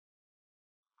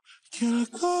Can I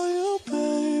call you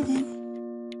baby?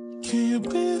 Can you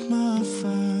be my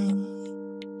friend?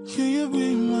 Can you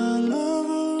be my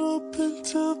lover up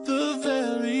until the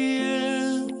very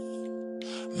end?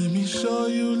 Let me show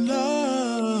you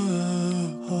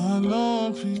love. I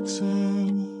don't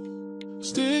pretend.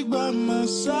 Stick by my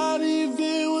side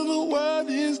even when the world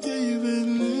is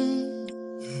giving in.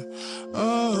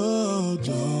 Oh,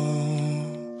 don't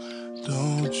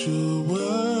you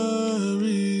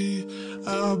worry.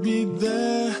 I'll be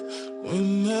there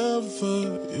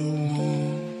whenever you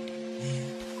want me.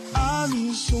 I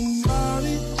need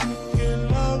somebody who can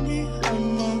love me at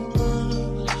my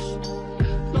worst.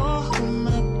 No, I'm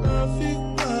not perfect,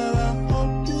 but I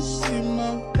hope you see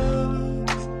my worth.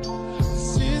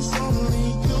 Since only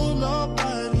you,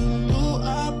 nobody knew I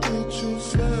put you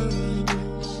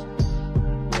first.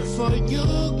 But for you,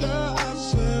 girl, I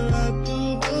swear I do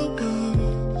the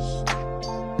best.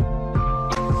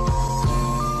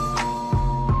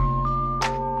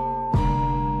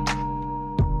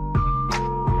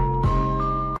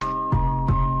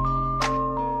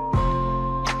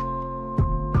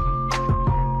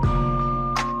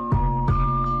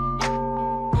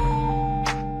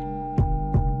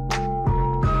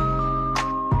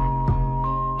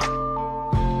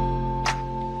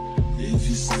 If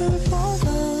you stay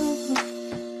forever,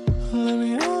 let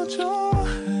me hold your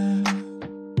hand.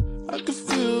 I can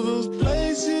feel those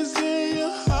places in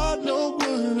your heart no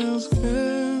one else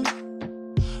can.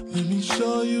 Let me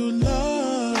show you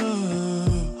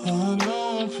love. I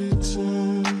don't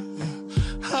pretend.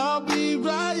 I'll be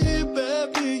right here,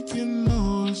 baby. You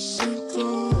know it's sink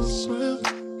or swim.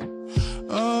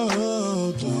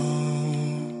 Oh,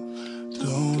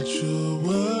 don't you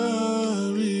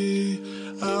worry.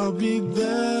 I'll be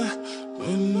there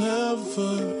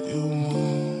whenever you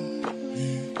want me.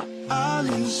 I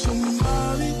need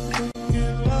somebody who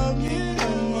can love me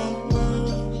at my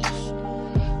worst.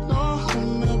 No,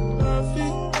 I'm not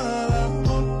perfect, but I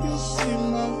hope you see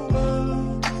my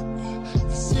worth.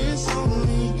 Since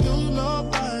only you,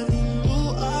 nobody knew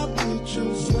I put you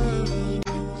first.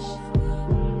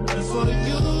 And for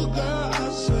you, girl, I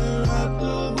swear I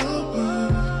do the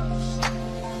best.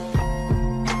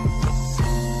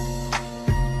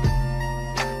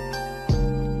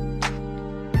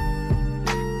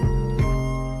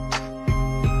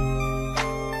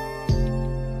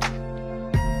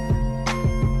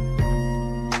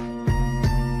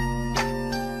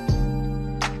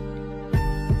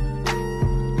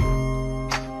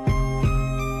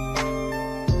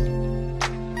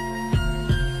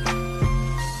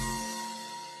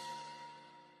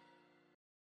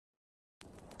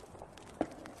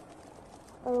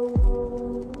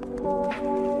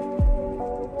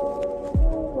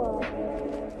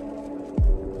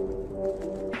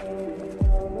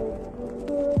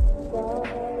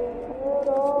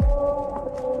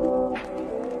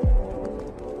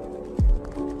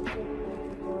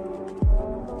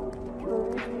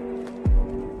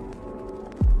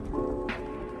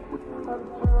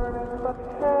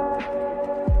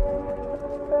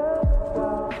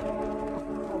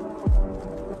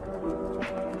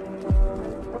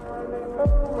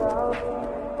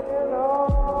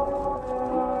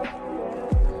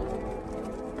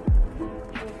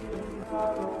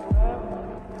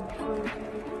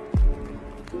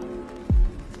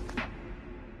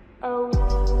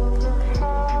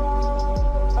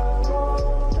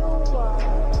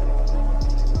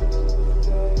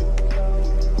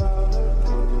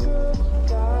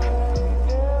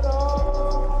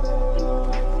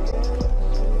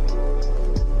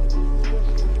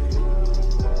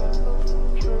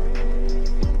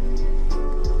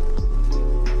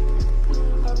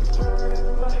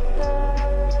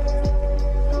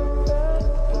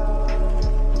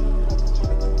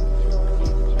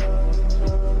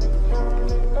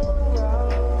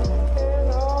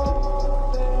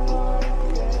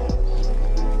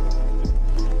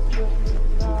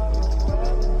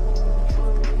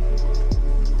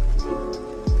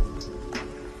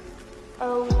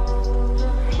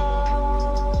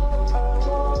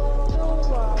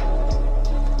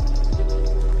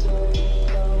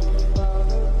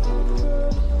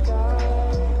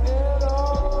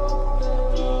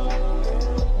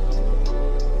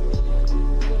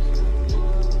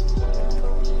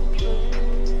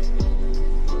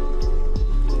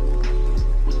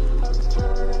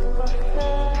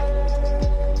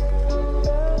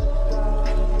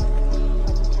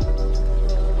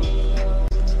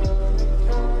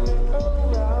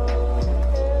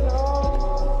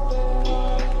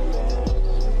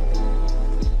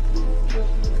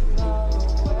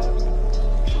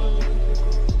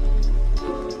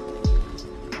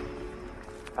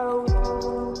 I'm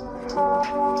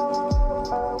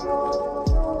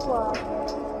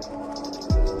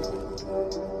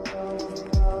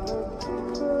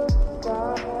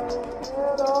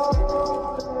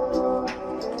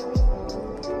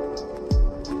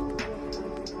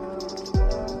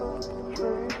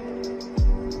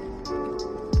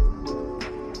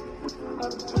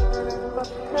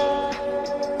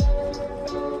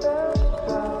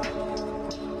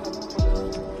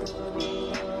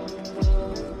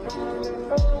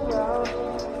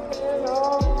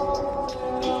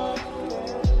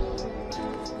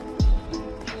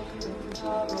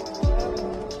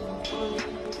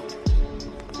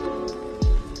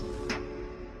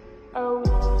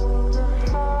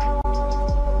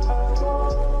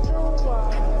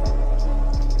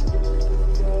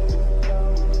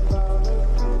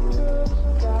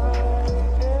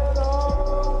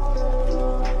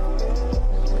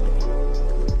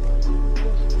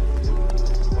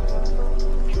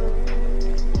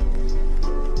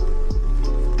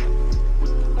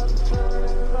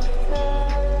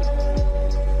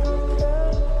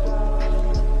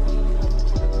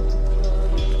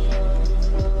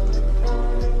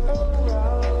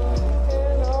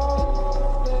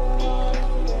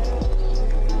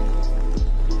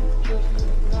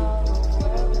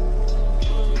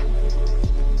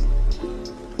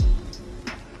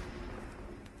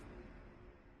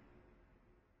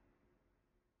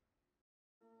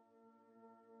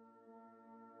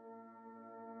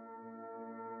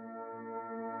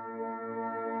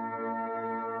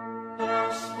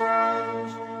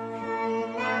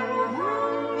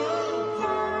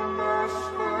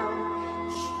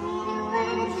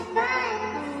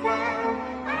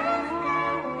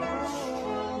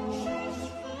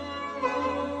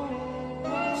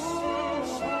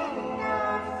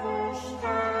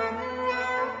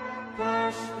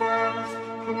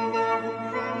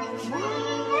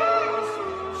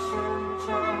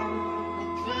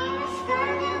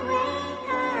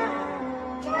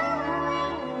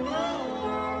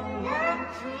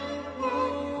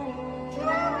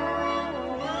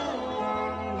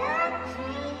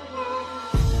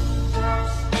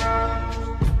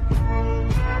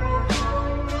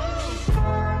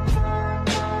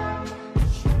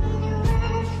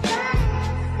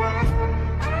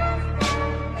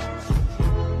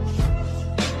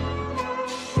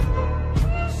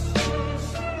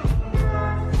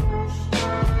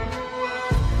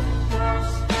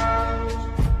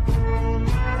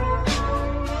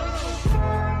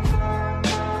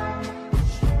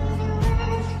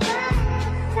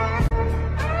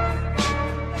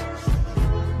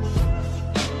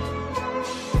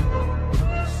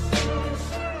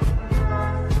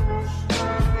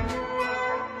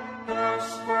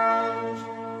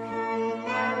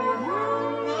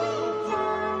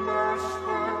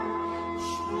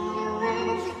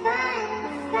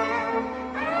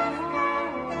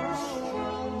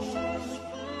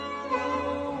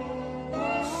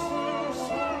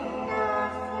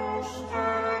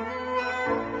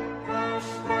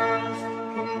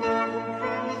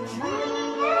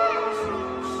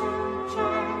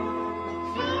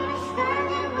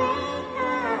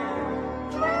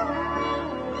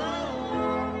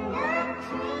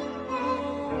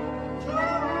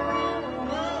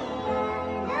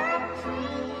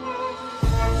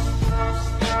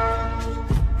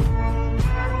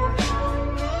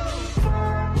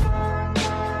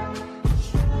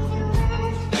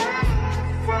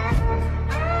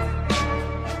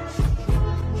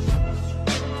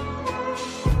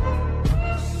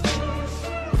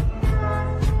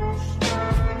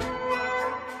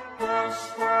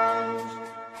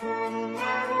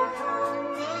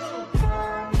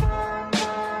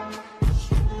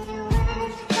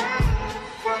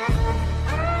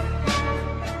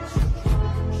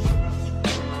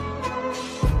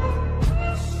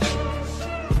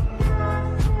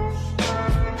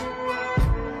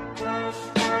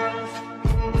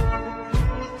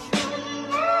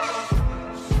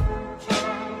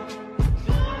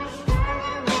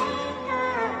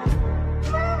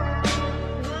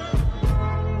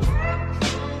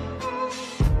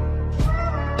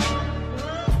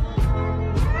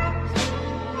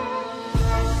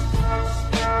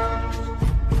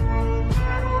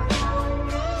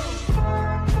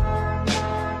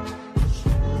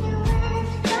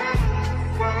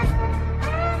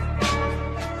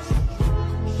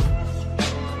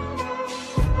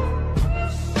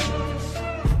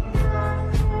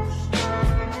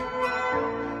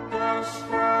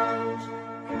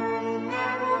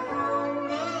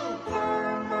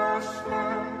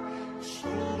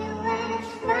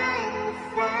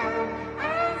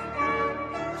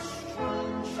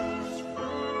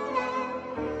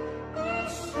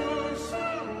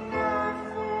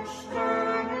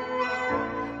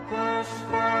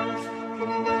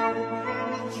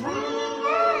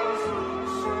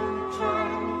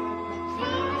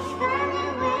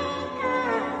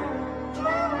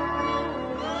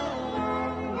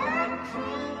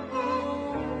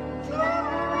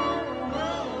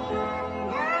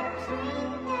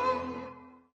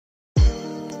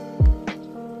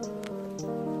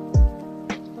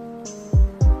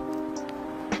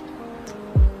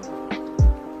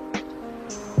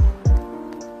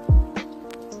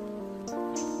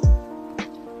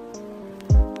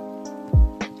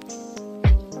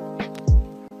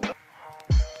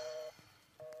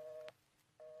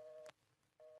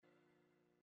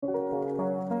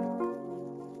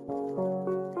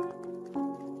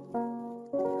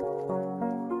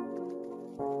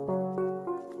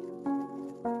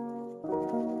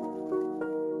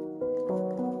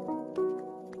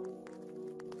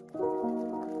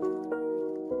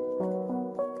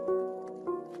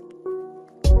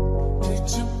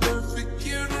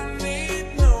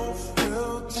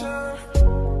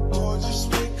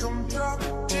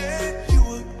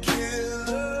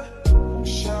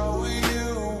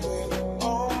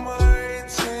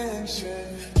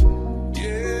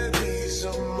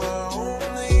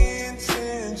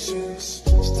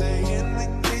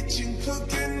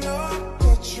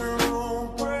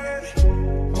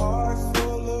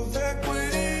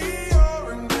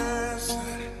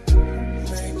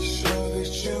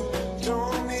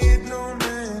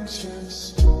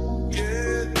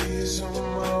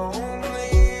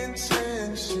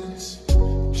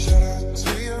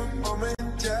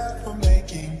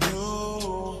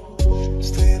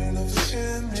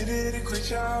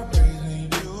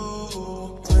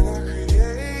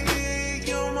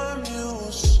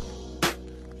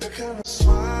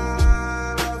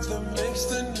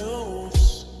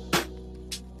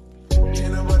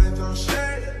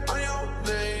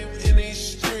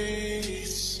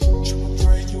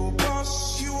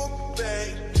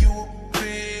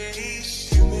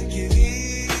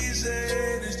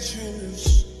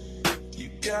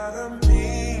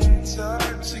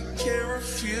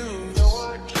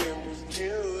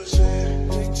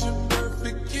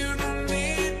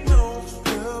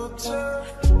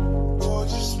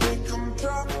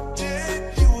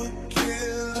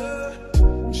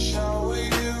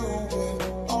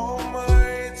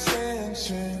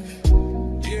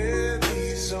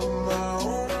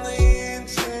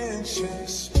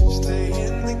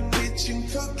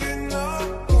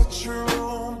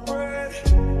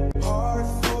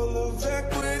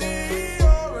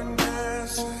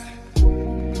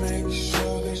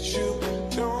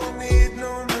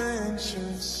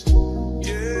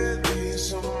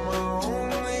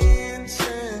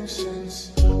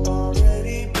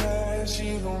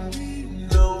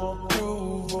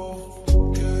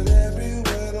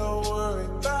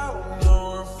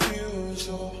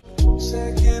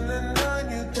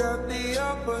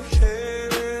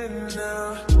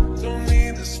now. Don't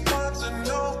need the sponsor,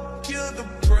 no, you're the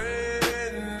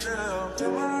brand now.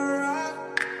 Am I right?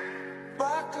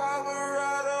 By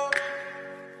Colorado,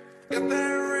 got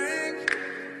that ring,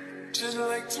 just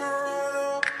like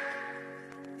Toronto.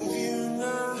 With you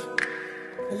now,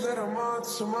 let them on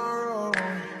tomorrow.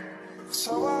 That's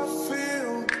how I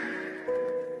feel.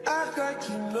 Act like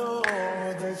you know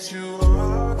that you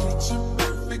are picture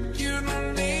perfect. You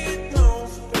don't need no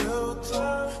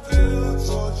filter.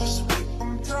 Or just make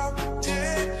them drop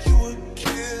dead. You a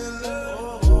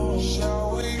killer.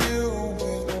 Shower you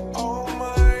with all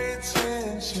my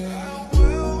attention.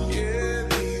 Yeah,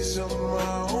 these are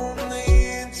my only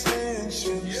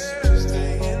intentions.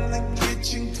 Stay in the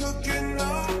kitchen cooking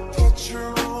up, get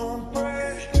your own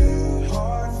bread.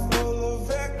 Heart full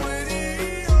of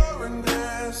equity, you're an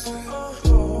asset.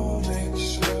 Make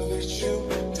sure that you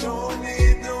don't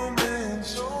need no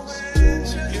mention.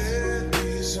 Yeah,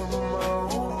 these are my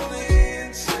only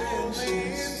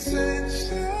intentions.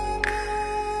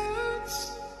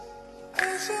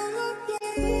 That's all I'm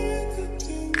playing to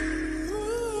do.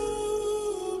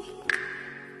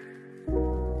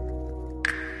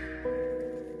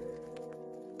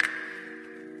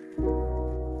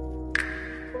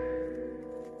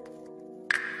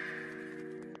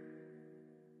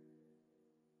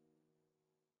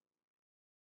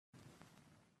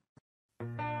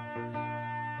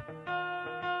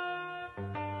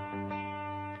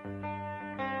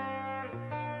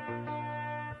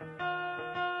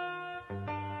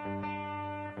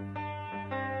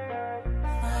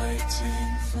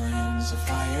 Lighting flames of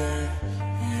fire,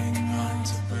 hang on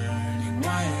to burning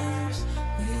wires.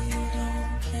 We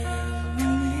don't care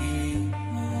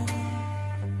anymore.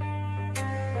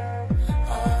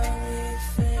 Are we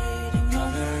fading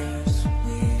others?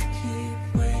 We keep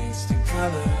wasting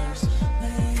colors.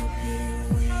 Maybe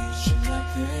we should let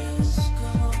this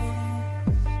go.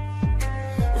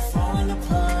 We're falling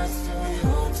apart, still we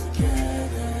hold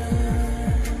together.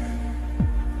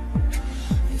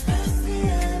 We've passed the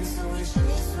end, so we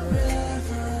chase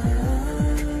forever.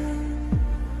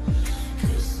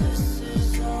 'Cause this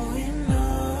is all we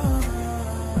know.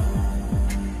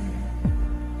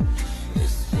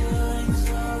 This feeling's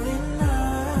all we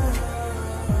know.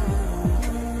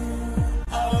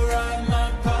 I'll ride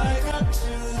my bike up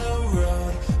to the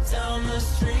road, down the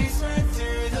streets, right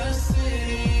through the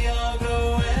city. I'll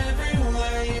go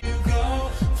everywhere you go,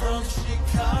 from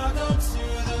Chicago to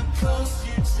the coast.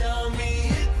 You tell me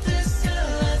hit this and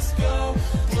let's go.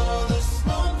 Blow the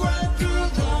smoke right through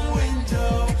the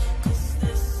window, 'cause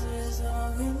this is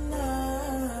all we know.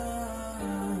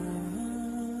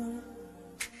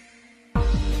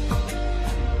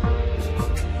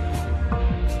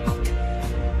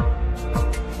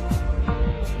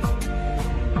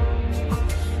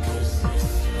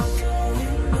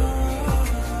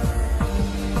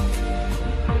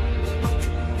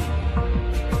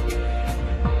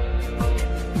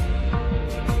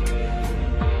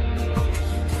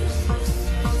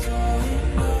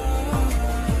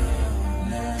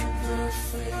 Never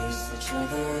face each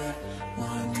other,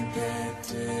 one bed,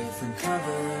 different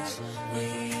covers. We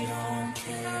don't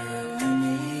care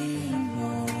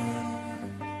anymore.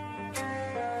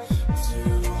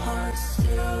 Two hearts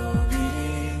still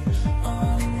beating,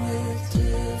 on with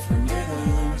different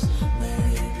rhythms.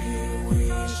 Maybe we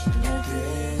should let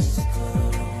this go.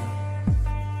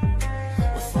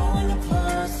 We're falling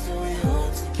apart, still we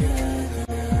hold together.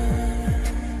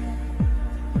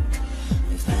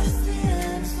 We've passed the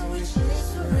end, so we chase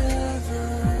forever.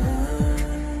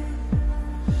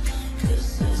 'Cause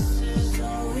this is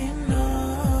all we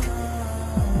know.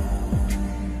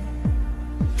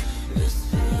 This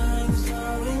feeling's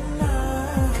all we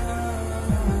know.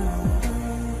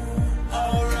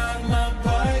 I'll ride my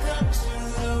bike up to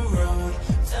the road,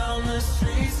 down the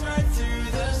streets, right through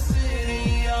the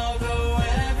city. I'll go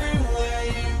everywhere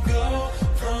you go,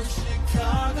 from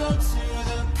Chicago to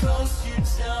the coast. You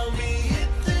tell me hit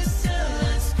this and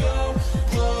let's go.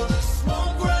 Blow the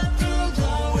smoke right through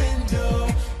the window,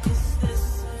 'cause this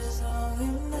is all we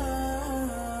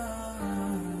know.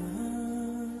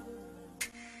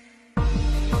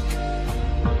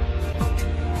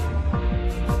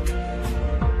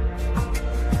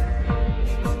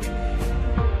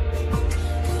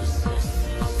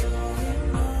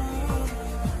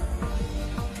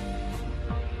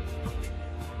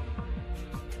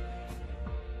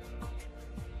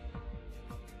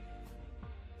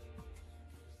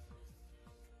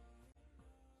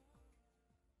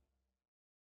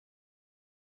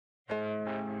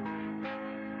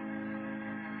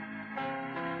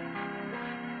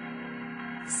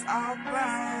 I'll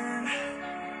burn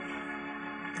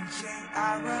in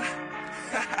G-I-R-A.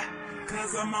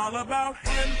 Cause I'm all about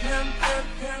him,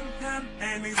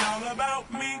 and he's all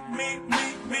about me.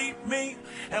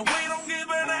 And we don't give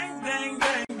a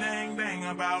dang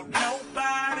about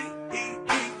nobody.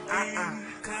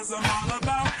 Cause I'm all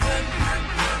about him, and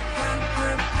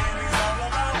he's all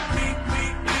about me.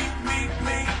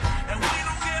 And we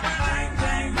don't give a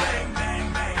dang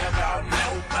about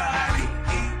nobody.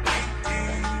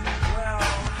 Well,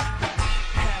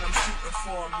 had him shooting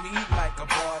for me like a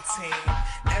ball team.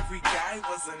 Every guy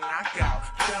was a knockout,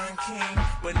 John King,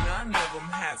 but none of them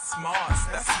had smarts.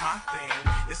 That's my thing.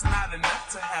 It's not enough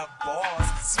to have balls,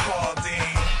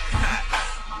 Spalding.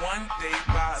 One day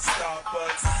by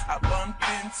Starbucks, I bumped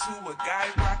into a guy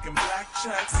rocking black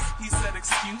chucks. He said,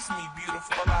 "Excuse me,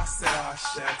 beautiful." I said, "Oh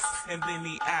shucks." And then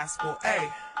he asked, "Well,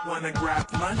 hey, wanna grab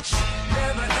lunch?"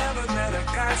 Never ever met a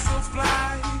guy so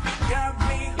fly. Got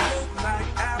me hooked like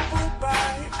apple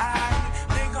pie. I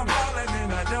think I'm falling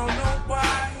and I don't know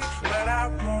why, but I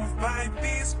won't bite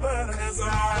these bugs. Cause I'm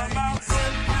all about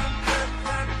him,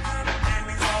 and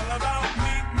he's all about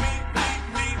me.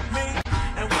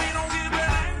 And we don't give a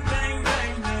dang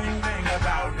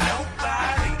about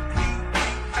nobody.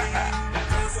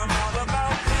 Cause I'm all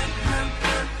about him,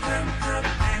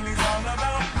 and he's all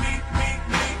about me.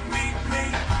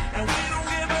 And we don't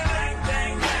give a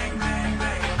dang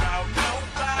about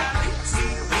nobody.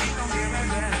 We don't give a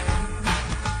dang.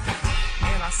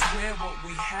 And I swear what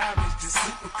we have is just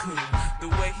super cool. The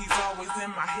way he's always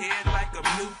in my head like a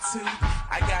Bluetooth.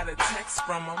 I got a text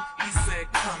from him, he said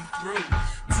come through.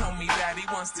 Told me that he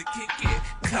wants to kick it,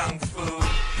 kung fu.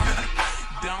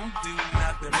 Don't do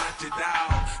nothing much at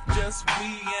all. Just we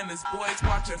and his boys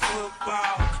watching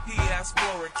football. He asked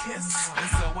for a kiss, and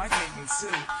so I gave him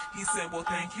two. He said, "Well,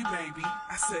 thank you, baby."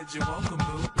 I said, "You're welcome,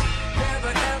 boo."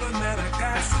 Never ever met a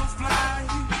guy so fly.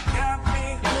 Got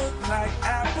me hooked like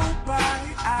apple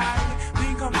pie. I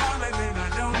think I'm falling and I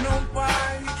don't know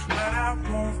why, but I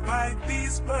won't fight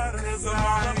these bugs. Cause I'm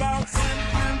all about him,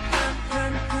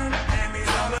 and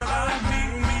he's all about me.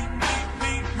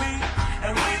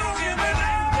 And we don't give a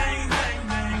dang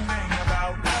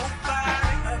about nobody.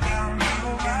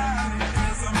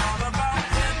 Cause I'm all about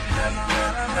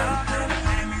him,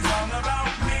 and he's all about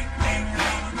me.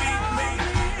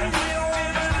 And we don't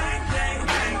give a dang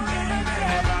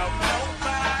about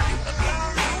nobody.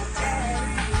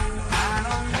 I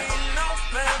don't need no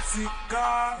fancy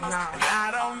cars, and I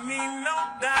don't need no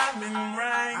diamond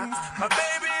rings. My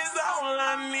baby's all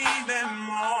I need and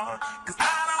more. Cause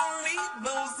I don't need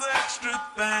those extra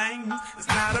things. It's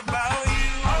not about you,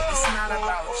 it's not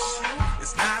about you,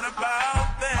 it's not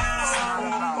about them.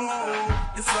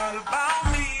 It's all about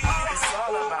me, it's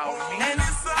all about me, and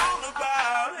it's all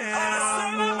about him. It's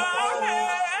all about him.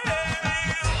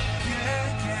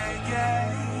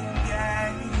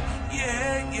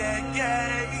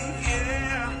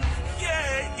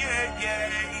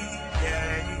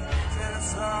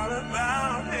 It's all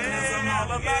about him. Cause I'm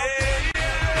all about him.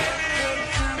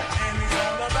 And he's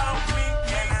all about me.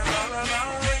 And it's all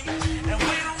about me. And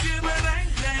we don't give a dang.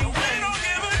 We don't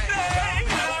give a dang.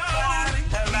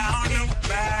 About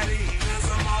nobody. Cause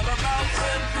I'm all about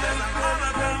him. Cause I'm all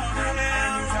about him.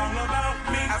 And he's all about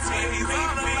me. I swear he's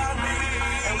all about me.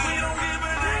 And we don't give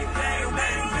a dang. We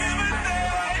don't give a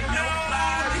dang.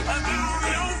 Nobody. About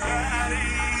nobody.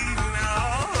 No.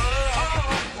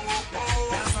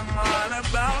 Cause I'm all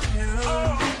about him.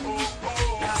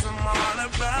 Cause I'm all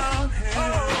about him.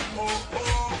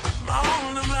 I'm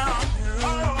all about him.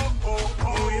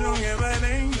 We don't give a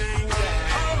dang.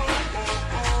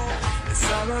 It's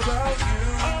all about you.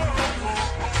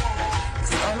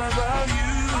 It's all about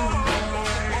you.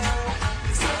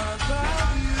 It's all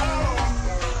about you.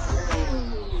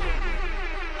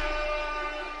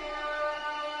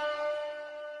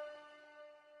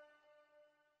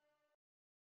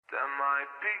 That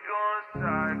might be going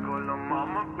psycho. La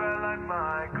mama bad like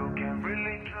Michael. Can't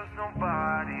really trust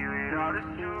nobody with all this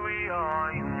jewelry on.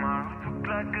 You might look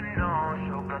like a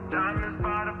no-show. Got diamonds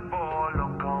by the bolo.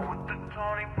 Gone with the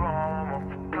Tony Romo.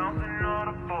 Bouncing all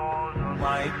the balls.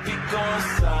 Might be going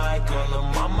psycho. La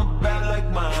mama bad like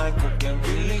Michael. Can't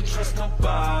really trust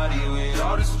nobody with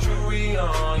all this jewelry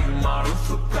on. You might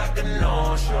look like a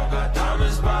no-show. Got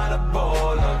diamonds by the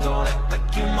bolo. Don't act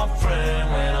like you my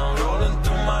friend when I'm rolling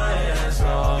through my hands.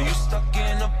 Oh, you stuck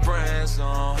in a brand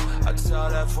zone. I tell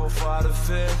that 4-5 to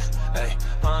 5th. Hey,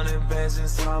 100 bands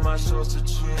inside my shorts, the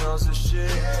chinos and shit.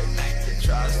 Hey,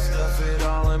 try to stuff it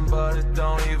all in, but it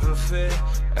don't even fit.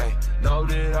 Hey, know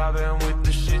that I've been with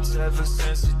the shits ever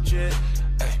since the jet.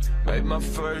 Hey, made my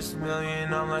first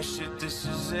million, I'm like shit, this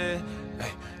is it.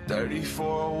 Hey,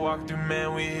 34 walked through,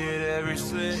 man, we hit every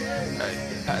slit. Ay,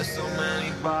 had so many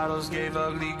bottles, gave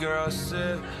ugly girl a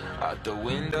sip. Out the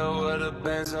window of the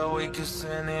Benz, oh, we could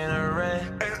send in a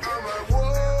rent. And I'm like, whoa,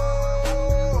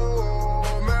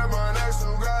 man, my neck so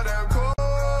goddamn cold.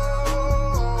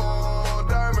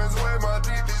 Diamonds where my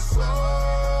teeth is so.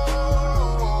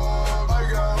 I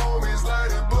got homies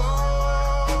like it blow.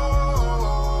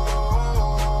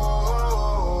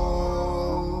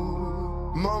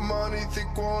 My money thick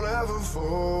won't ever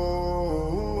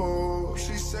fold.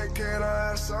 She said, can I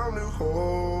have some new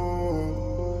hope?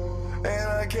 And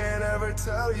I can't ever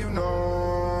tell you no.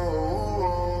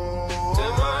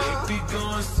 Tell my hippie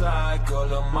going psycho.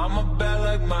 Lil' mama bad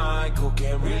like Michael.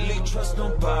 Can't really trust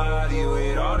nobody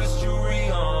with all this jewelry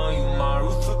on you. My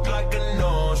roof look like a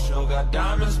no-show. Got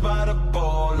diamonds by the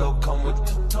bolo. Come with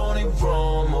the Tony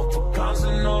Romo for clowns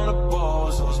and all the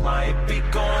bozos. My hippie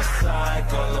going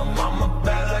psycho. Lil' mama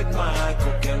bad like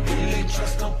Michael. Can't really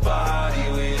trust nobody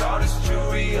with all this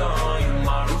jewelry on you.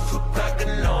 My roof look like a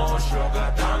no-show.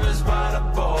 Got diamonds by the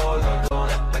bolo.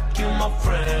 Don't act like you my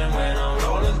friend when I'm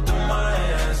rolling through my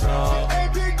hands. Oh.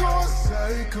 AP going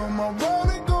psycho, my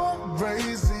wallet going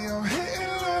crazy. I'm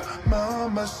hitting her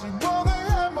mama, she wanna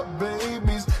have my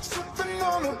babies. Sipping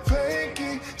on a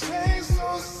pinky, chain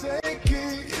so shaky.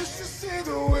 You should see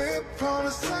the whip on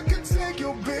us. I can take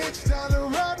your bitch down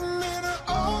and riding in an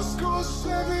old school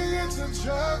Chevy. It's a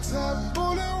drop top,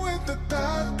 bullet with the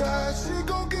thigh. She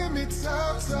gon' give me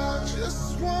top.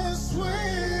 Just one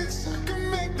switch, I can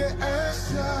make the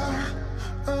ass shot.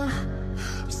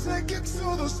 Take it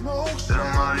to the smoke shop.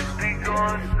 That money be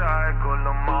going psycho.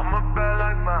 Lil' mama bad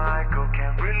like Michael.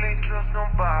 Can't really trust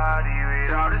nobody with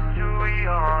all this jewelry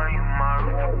on you. My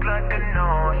roof look like a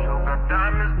no-show. Got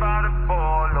diamonds by the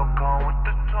bolo. Come with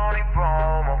the Tony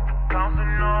Romo for clowns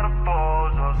and all the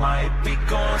bozos. My hippie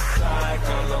going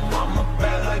psycho. Lil' mama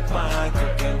bad like Michael.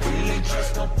 Can't really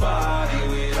trust nobody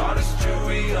with all this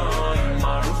jewelry on you.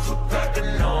 My roof look like a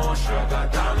no-show.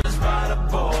 Got diamonds by the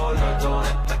bolo. Don't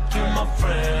act like you my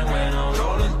friend when I'm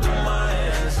rolling through my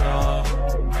hands. Oh.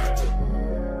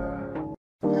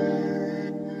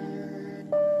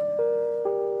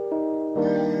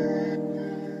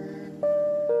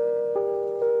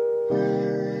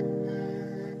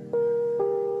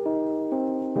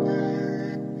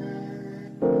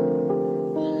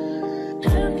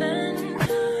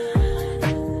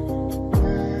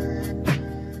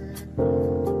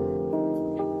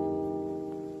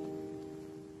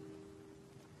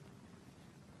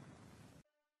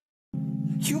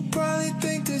 You probably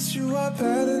think that you are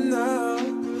better now.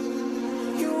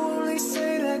 You only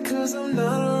say that cause I'm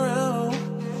not around.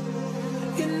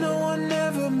 You know I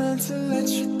never meant to let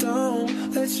you down.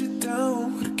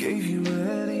 Would've gave you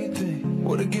anything,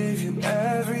 would've gave you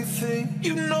everything.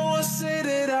 You know I say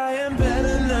that I am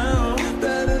better now.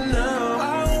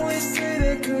 I only say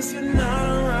that cause you're not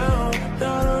around.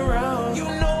 You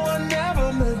know I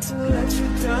never meant to let you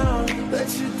down.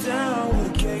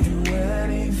 Would've gave you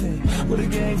anything,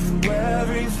 would've gave you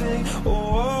everything.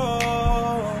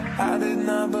 Oh, I did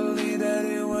not believe that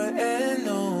it would end,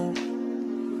 no.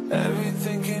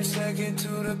 Everything came second to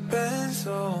the best,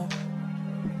 oh.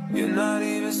 You're not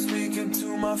even speaking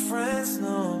to my friends,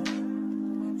 no.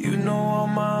 You know all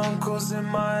my uncles in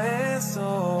my hands,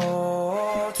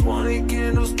 so 20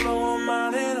 candles, blow them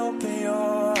out and open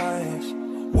your eyes.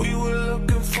 We were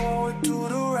looking forward to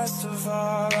the rest of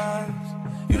our lives.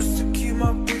 Used to keep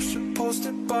my picture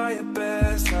posted by your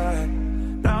bedside.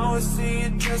 Now I see you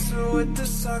dressing with the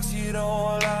socks you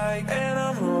don't like. And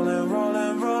I'm rolling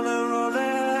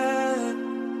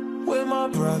with my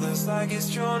brothers like it's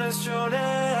Jonas.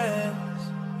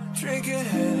 Drinking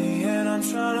Henny and I'm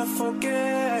trying to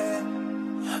forget,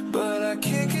 but I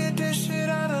can't get this shit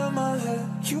out of my head.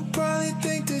 You probably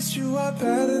think that you are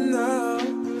better now.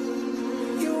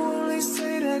 You only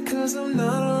say that cause I'm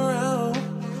not around.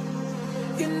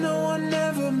 You know I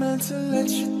never meant to let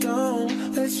you down.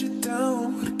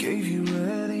 Would've gave you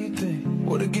anything,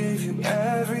 would've gave you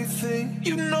everything.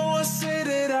 You know I say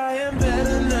that I am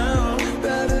better now.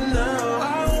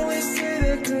 I only say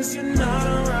that cause you're not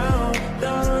around.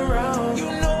 You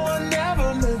know I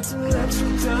never meant to let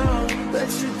you down.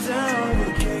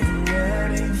 Would've gave you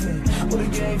anything,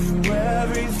 would've gave you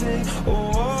everything.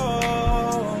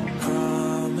 Oh,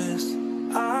 promise,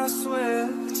 I swear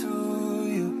to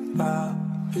you, I'll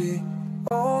be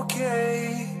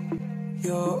okay.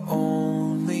 You're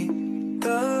only the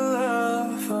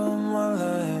love of my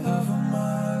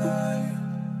life.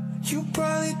 You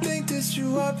probably think that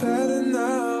you are better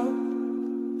now.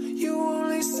 You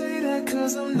only say that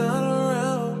cause I'm not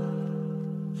around.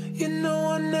 You know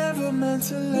I never meant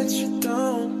to let you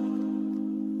down.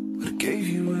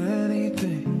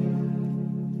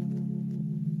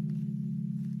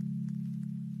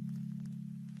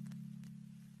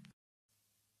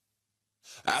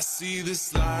 I see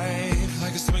this life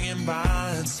like a swinging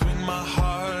vine, swing my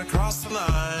heart across the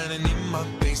line, and in my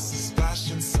face is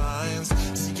flashing signs.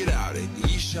 Seek it out and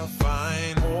ye shall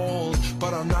find. Old,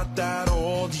 but I'm not that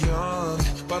old. Young,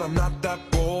 but I'm not that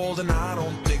bold. And I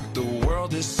don't think the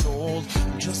world is sold.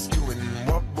 I'm just doing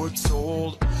what we're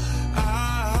told.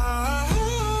 I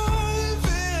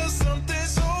feel something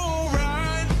so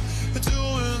right,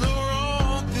 doing the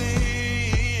wrong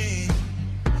thing.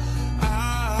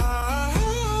 I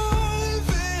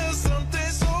feel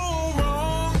something so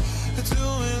wrong,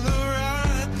 doing the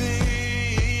right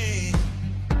thing.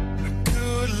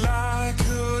 Could lie,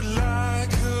 could lie,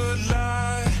 could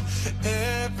lie.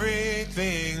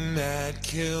 Everything that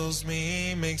kills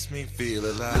me makes me feel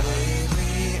alive.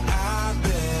 Lately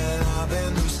I've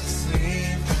been losing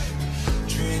sleep,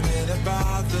 dreaming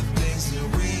about the things that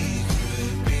we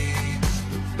could be.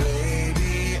 But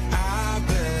baby, I've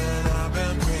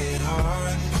been praying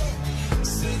hard.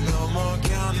 Said no more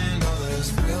counting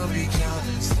dollars, we'll be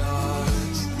counting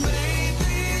stars.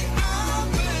 Lately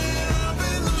I've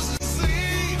been losing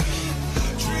sleep,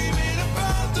 dreaming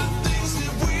about the things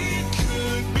that we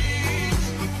could be.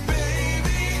 But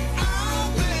baby,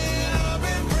 I've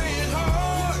been praying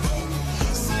hard.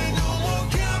 Say no more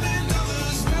counting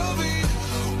dollars,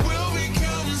 we'll be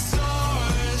counting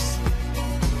stars.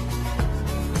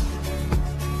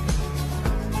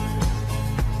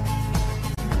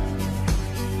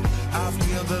 I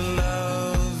feel the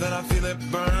love and I feel it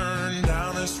burn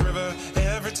down this river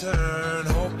every turn.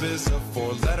 Hope is a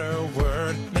four-letter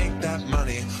word. Make that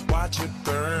money, watch it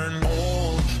burn.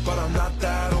 Old, but I'm not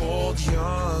that old.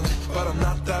 Young, but I'm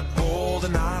not that bold.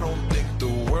 And I don't think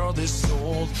the world is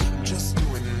sold. I'm just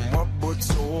doing what we're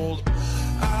told.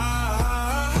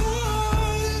 I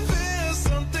feel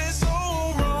something so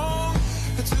wrong,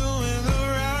 doing the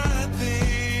right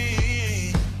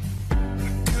thing.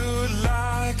 Could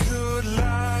lie, could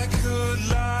lie, could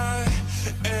lie.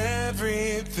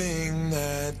 Everything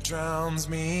that drowns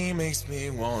me makes me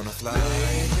wanna fly.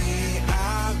 Lately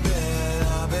I've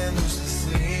been losing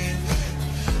sleep,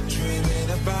 dreaming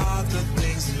about the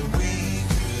things that we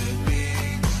could be.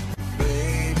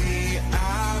 Baby,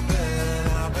 I've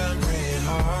been praying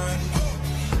hard.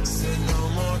 Said no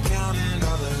more counting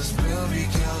dollars, we'll be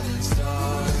counting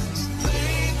stars.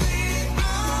 Lately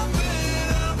I've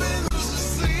been losing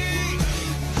sleep,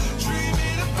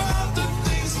 dreaming about the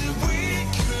things that we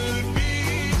could be.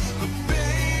 But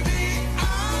baby,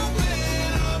 I've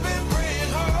been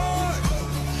praying hard.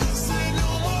 Say no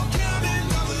more counting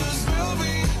dollars, we'll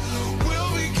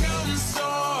be counting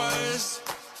stars.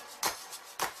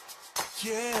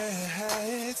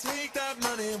 Yeah, take that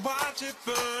money, watch it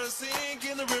burn. Sink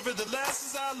in the river, the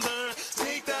lessons I learned.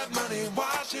 Take that money,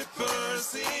 watch it burn.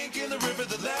 Sink in the river,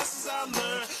 the lessons I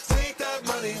learned. Take that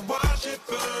money, watch it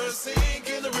burn. Sink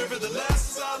in the river, the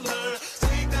lessons I learned.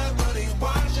 Take that money,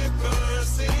 watch it burn.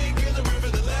 Sink in the river,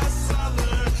 the lessons I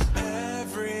learned.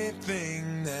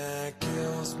 Everything that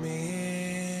kills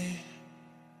me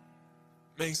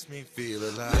makes me feel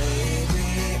alive.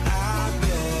 Lately I've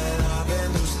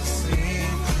been losing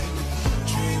sleep,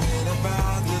 dreaming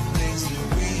about the things that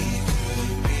we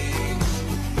could be.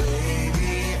 But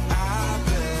baby, I've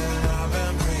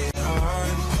been praying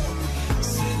hard.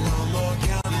 Said no more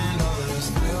counting dollars,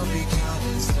 we'll be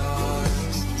counting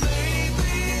stars.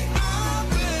 Lately I've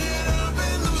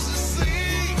been losing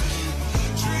sleep,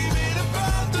 dreaming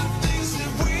about the things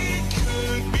that we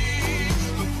could be.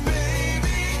 But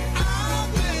baby,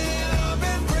 I've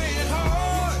been praying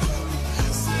hard.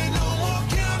 Say no more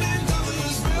counting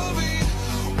dollars, we'll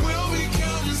be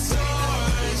counting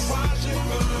stars. Watch it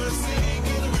burn, sink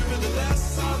in the river, the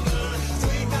lessons I learned.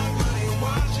 Take that money,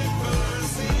 watch it burn,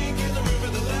 sink in the river,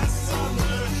 the lessons I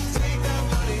learned. Take that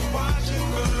money, watch it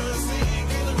burn, sink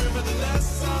in the river, the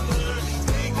lessons I learned.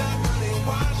 Take that money,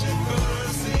 watch it burn,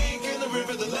 sink in the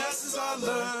river, the lessons I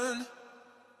learned.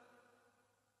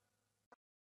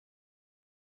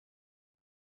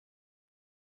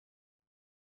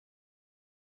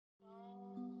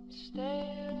 Stay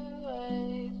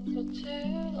awake for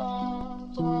too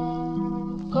long,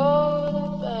 don't go to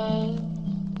bed.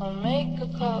 I'll make a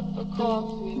cup of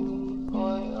coffee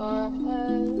for your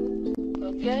head.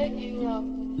 I'll get you up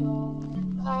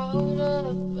and out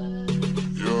of bed.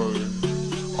 Yeah,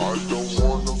 I don't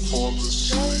wanna fall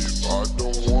asleep, I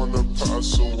don't wanna pass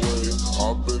away.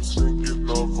 I've been thinking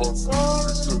of our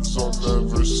future, cause I'll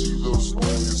never see those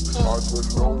days. I don't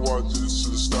know why this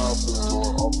is happening,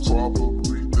 but I'm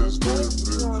probably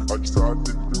deserving. I tried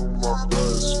to do my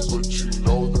best, but you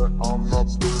know that I'm not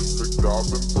perfect. I've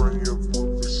been praying for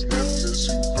forgiveness,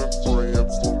 you've been praying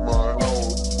for my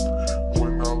health.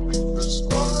 When I leave this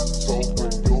earth,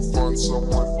 hoping you'll find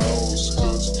someone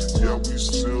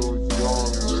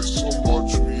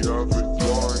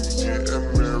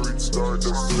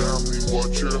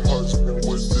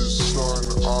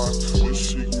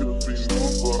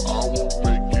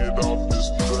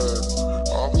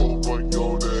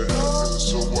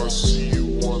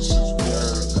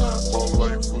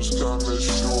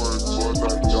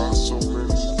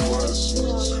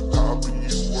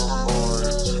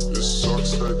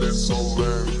it's all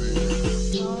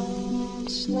ending. Don't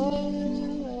stay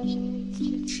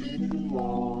away. Cheating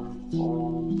on,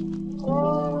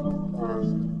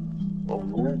 I'll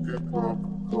make a cup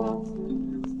of coffee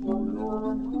for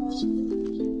your house.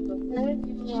 Pick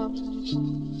you up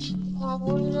and I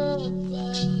would have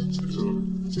bed.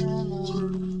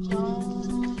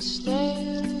 Don't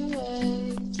stay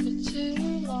away for too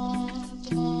long.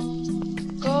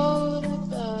 Don't go to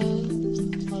bed.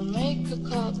 I'll make a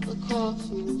cup of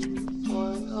coffee for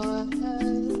your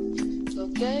head. So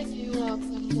get you up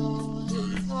and going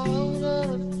out of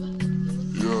bed.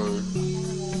 Yeah,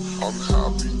 I'm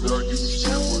happy that you're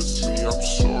here with me. I'm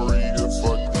sorry if I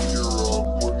tear up.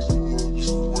 When me and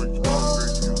you were younger,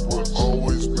 you would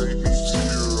always make me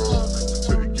tear up.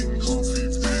 Taking goofy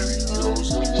videos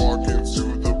and walking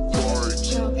through the park.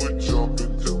 You would jump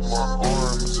into my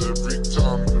arms every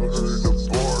time you heard a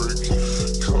bark.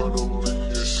 Cuddle in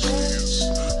your sheets,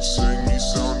 sing me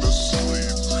sound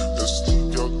asleep. And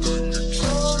sneak out through your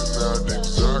kitchen at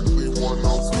exactly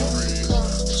 1:03.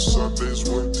 Sundays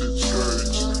went to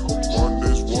church, on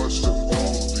Mondays watched a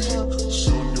movie.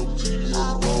 Soon you'll be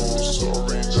alone,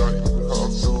 sorry that you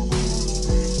have to lose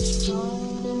me.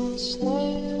 Don't stay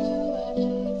away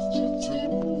for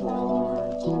too long.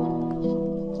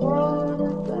 Go to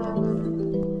bed.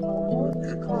 I'll make a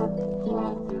cup of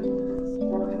coffee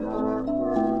for your head.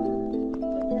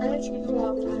 Get you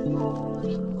up and going out of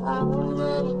bed.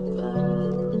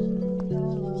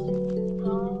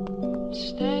 Don't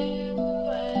stay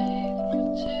away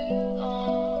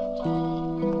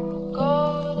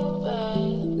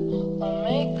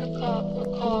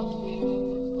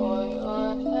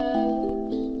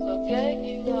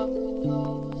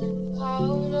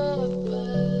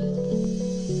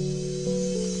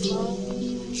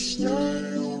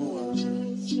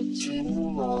for too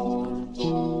long.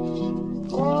 Don't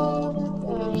go to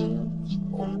bed.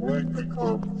 I'll make a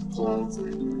cup of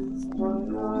coffee for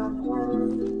your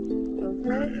head. So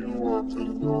get you up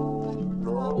and going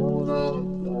out of bed.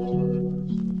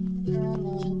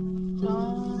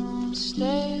 Don't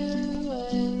stay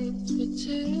away for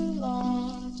too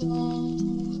long.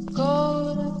 Don't go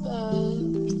to bed.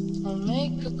 I'll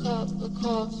make a cup of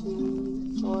coffee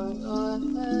for your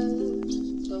head.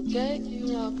 And get you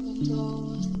up and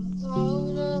going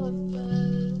out of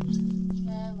bed.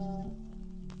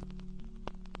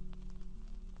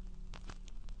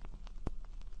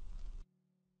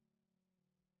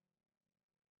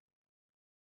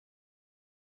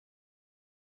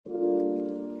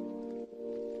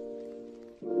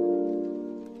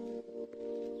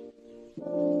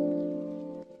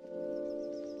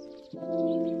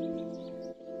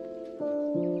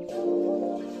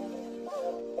 Don't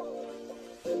stay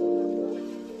away for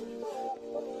too long.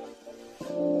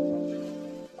 Don't go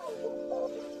to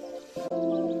bed. I'll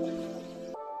make a cup of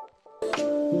coffee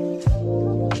for your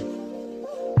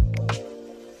head. So get you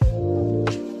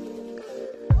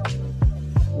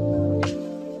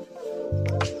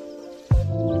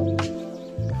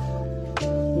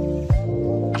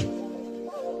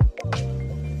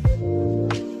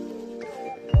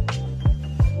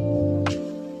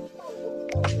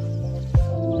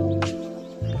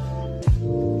up and going out of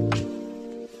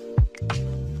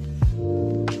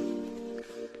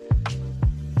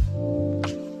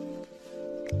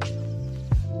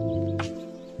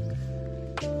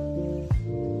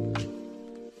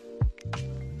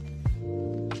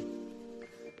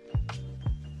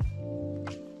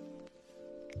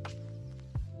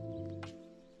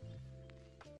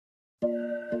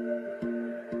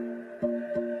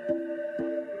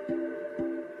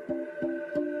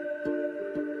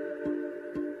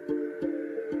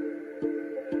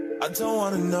I don't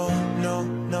wanna know,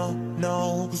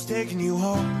 no, who's taking you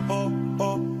home,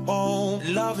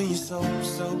 loving you so.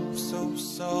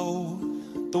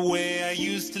 The way I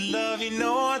used to love you,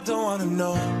 no, I don't wanna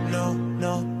know,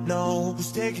 no,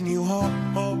 who's taking you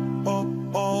home,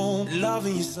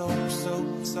 loving you so.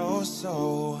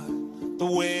 The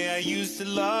way I used to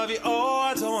love you, oh,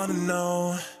 I don't wanna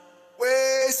know.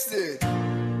 Wasted.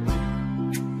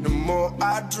 The more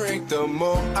I drink, the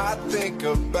more I think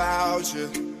about you.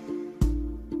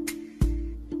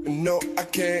 No, I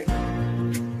can't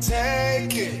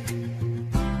take it.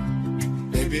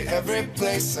 Baby, every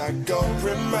place I go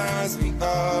reminds me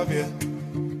of you.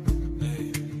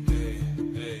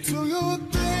 Do you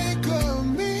think of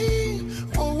me,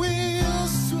 what we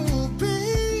used to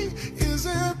be? Is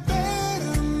it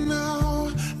better now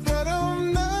that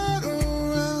I'm not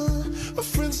around? My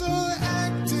friends are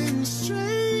acting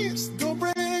strange, don't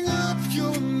bring up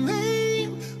your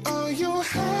name. Are you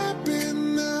happy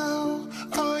now?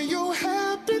 Are you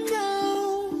happy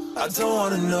now? I don't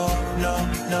wanna know, no,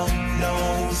 no, no,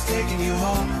 who's taking you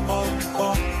home,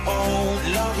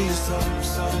 loving you so,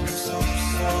 so, so,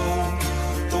 so.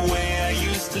 The way I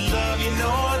used to love you, no,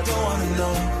 I don't wanna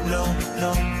know, no,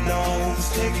 no, no, who's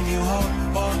taking you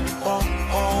home,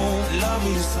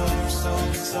 loving you so, so,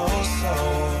 so, so.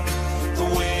 The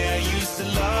way I used to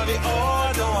love you,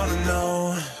 I don't wanna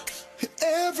know.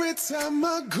 Every time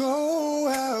I go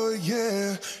out,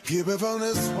 yeah, hear it from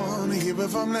this one, hear it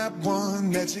from that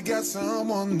one, that you got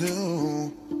someone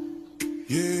new.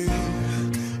 Yeah,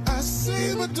 I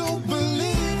see but don't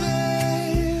believe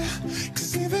it,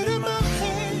 'cause even in my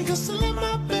head, you're still in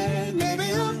my bed.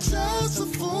 Maybe I'm just a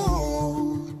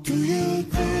fool. Do you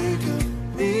think of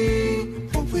me,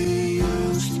 what we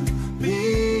used to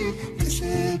be? Is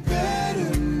it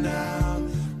better now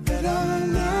that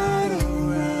I'm not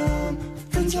around?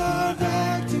 Friends are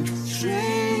acting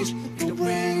strange to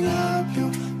bring up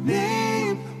your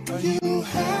name. Are you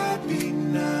happy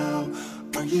now?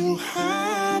 Are you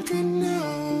happy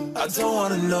now? I don't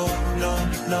wanna know, no,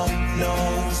 no, no,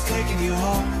 who's taking you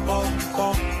home,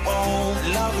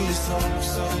 loving you so,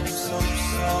 so, so,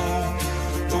 so.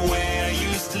 The way I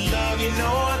used to love you, no,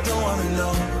 I don't wanna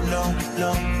know, no,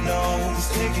 no, no, who's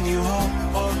taking you home,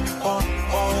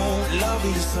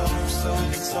 loving you so, so,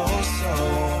 so, so.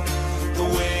 The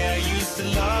way I used to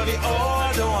love you,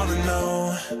 I don't wanna know.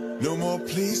 No more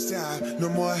please stop, no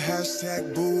more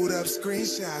hashtag booed up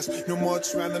screenshots, no more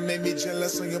trying to make me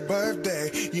jealous on your birthday.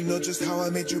 You know just how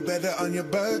I made you better on your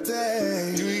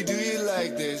birthday. Do you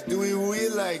like this? Do we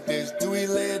like this? Do we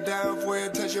lay it down for you,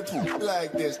 touch your poop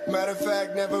like this? Matter of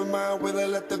fact, never mind, will I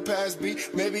let the past be?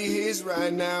 Maybe he's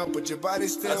right now, but your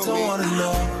body's still me. I don't wanna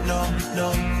know, no,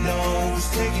 no, no, who's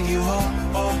taking you home,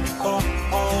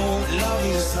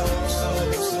 loving you so, so,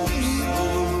 so, so.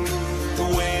 The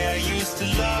way I used to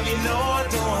love you, no, I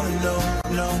don't wanna know,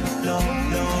 no, no,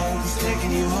 no, who's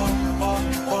taking you home,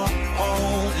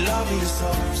 loving you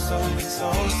so, so, so,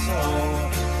 so.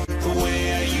 The way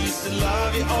I used to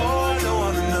love you, I don't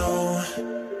wanna know.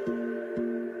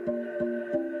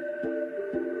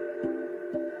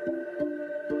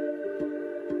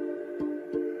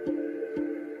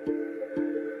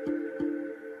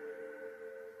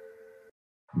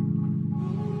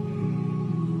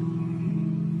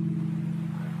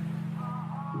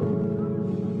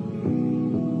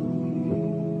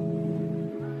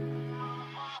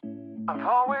 I've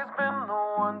always been the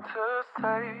one to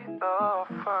say the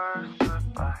first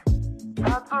goodbye.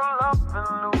 Had to love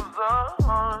and lose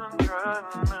 100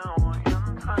 million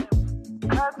times.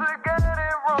 Had to get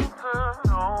it wrong to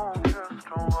know just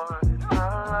what I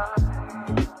like.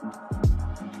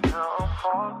 Now I'm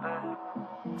falling.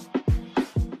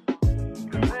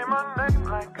 You say my name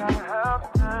like I have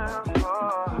never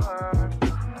heard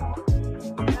before.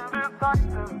 I'm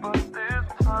indecisive, but this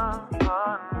time I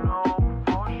know.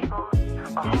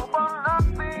 I hope I'm not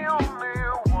the only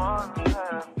one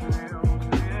that feels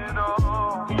it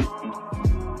all.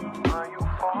 Are you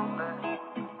falling?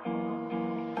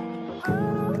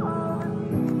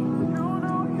 You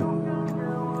know you can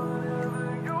get whatever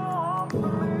you want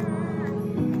from me.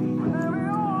 Whenever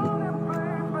you want it,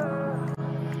 baby.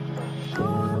 You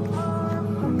and I,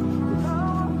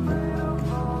 I'm afraid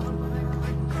of all the things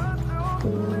it could do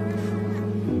to me.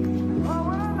 If I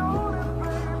would've known it,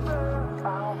 baby, I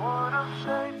would've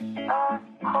stayed at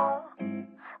home,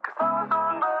 'cause I was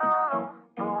doing better alone.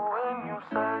 But when you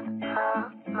said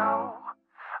hello,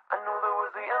 I knew that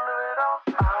was the end of it all.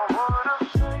 I would've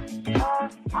stayed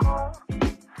at home,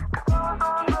 'cause I was doing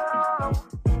better alone.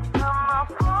 Am I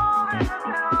falling in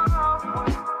love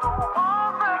with the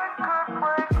one that could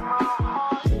break my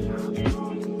heart?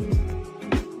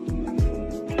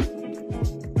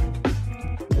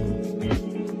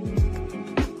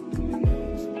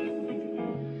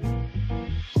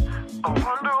 I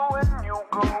wonder when you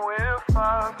go if I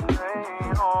stay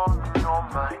on your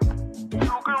mind.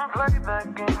 You can play that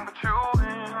game, but you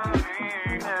win me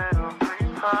every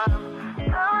time.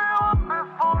 Carry on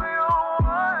before your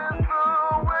eyes, a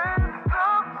waste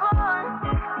of time.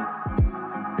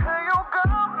 Hey, you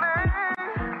got me.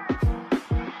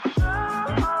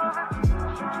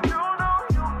 You know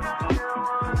you can get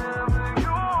whatever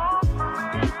you want from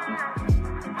me.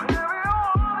 Whenever you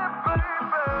want it,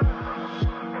 baby.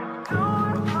 Do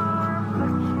it.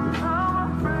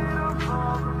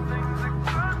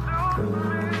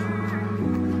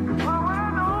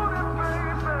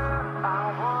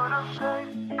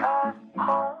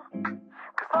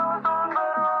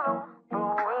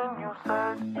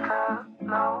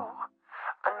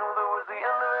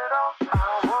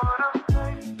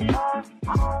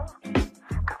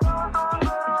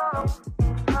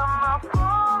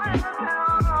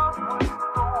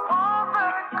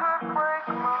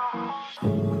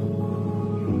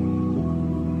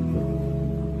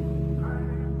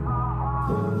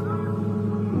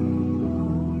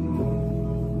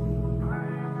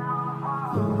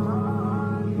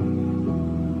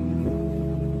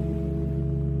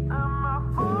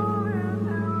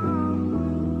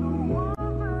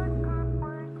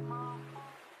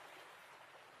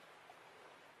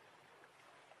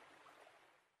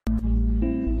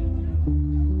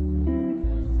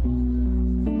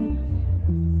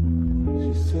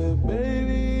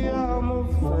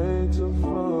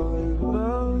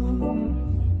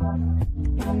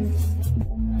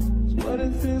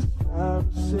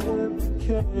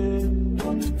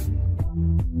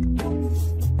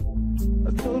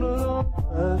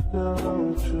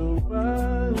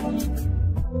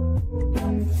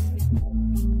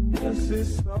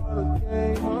 it's all a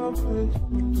game of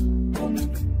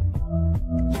patience.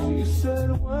 She said,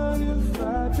 what if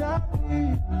I die?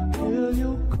 Will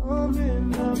you come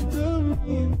in after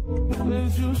me?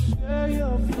 Would you share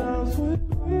your flowers with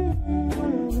me?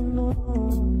 No.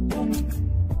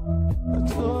 I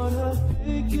told her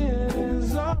thinking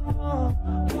is all wrong.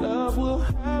 Love will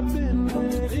happen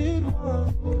when it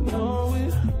wants. No,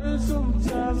 it hurts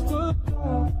sometimes, but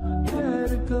don't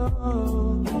let it go.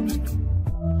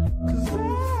 'Cause I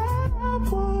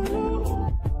want you.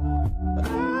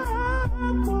 I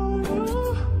want you.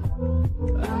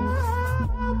 I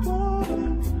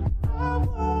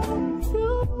want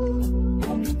you.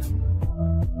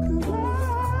 'Cause I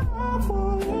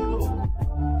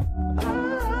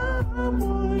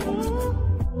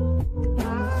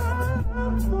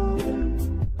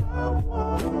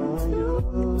want you.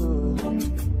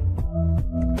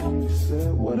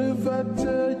 What if I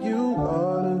tell you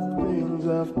all the things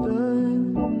I've done?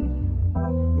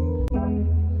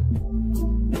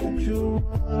 That you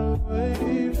run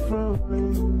away from me.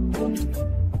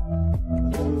 I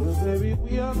told her, baby,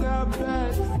 we all got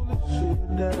bags full of shit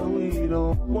that we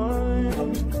don't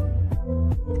want.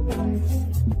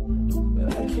 But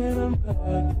I can't unpack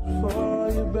it for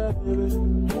you, baby.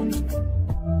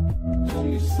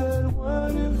 She said,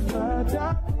 what if I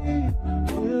die?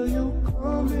 Will you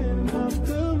come in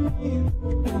after me?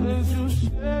 Would you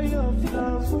share your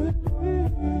flowers with me?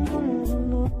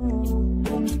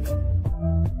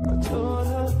 I told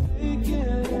her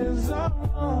thinking is all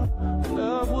wrong.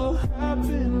 Love will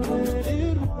happen when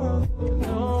it wants.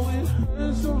 No, it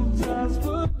hurts sometimes,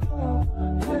 but don't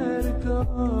let it go.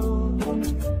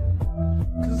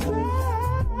 'Cause I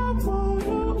want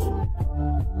you.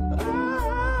 I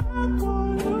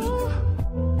want you.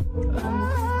 I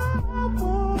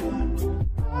want you.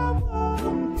 I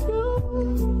want you.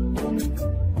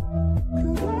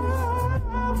 'Cause I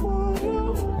want you.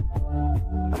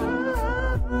 I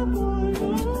want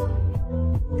you.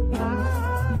 I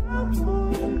want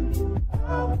you.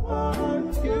 I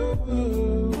want you.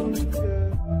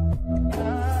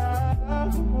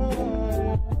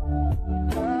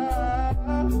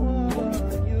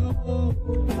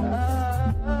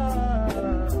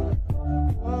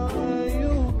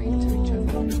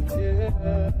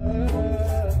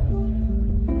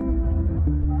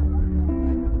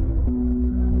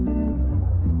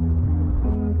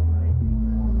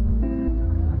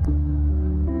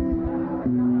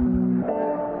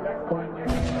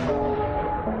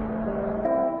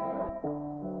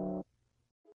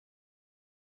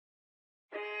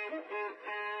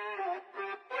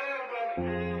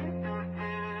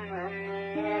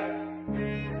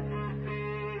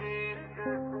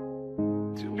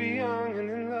 To be young and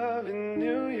in love in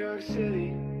New York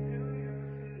City.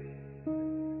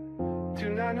 Do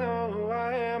not know who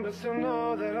I am, but still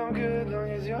know that I'm good long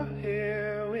as you're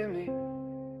here with me.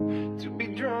 To be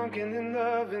drunk and in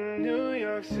love in New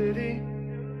York City.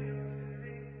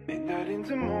 Midnight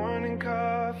into morning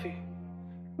coffee,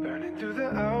 burning through the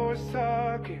hours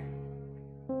talking.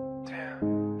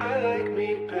 Damn, I like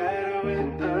me better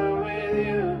when I'm with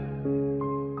you.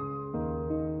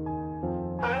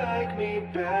 I like me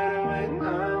better when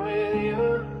I'm with you.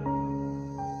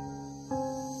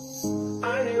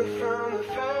 I knew from the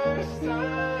first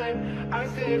time, I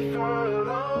stayed for a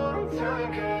long time.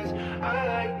 'Cause I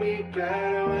like me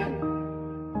better when,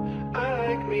 I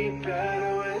like me better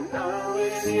when I'm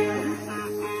with you.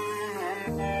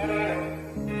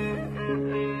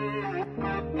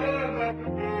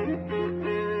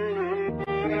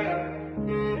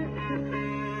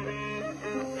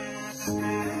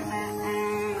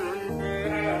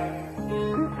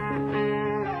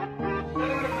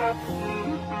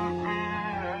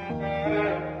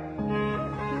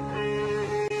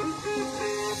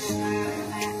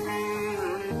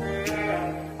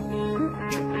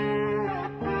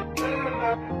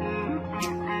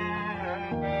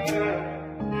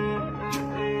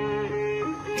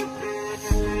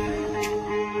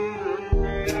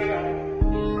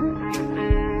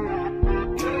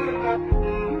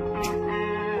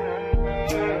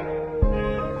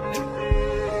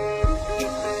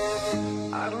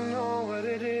 I don't know what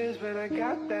it is, but I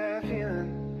got that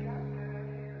feeling.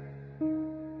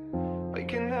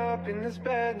 Waking up in this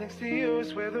bed next to you,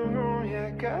 swear the room, yeah,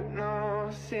 got no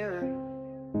ceiling.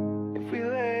 If we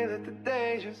lay, let the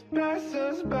day just pass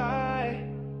us by.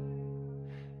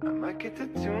 I might get to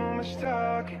too much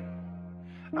talking.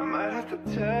 I might have to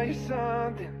tell you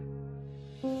something.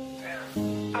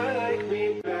 Damn. I like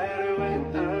me better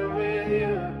when I'm with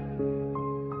you.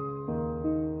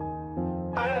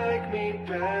 I like me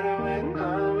better when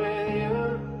I'm with you.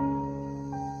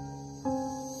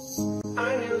 I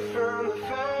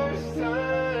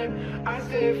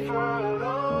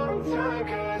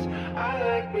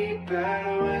like me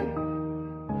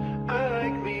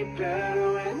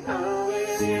better when I'm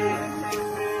with you.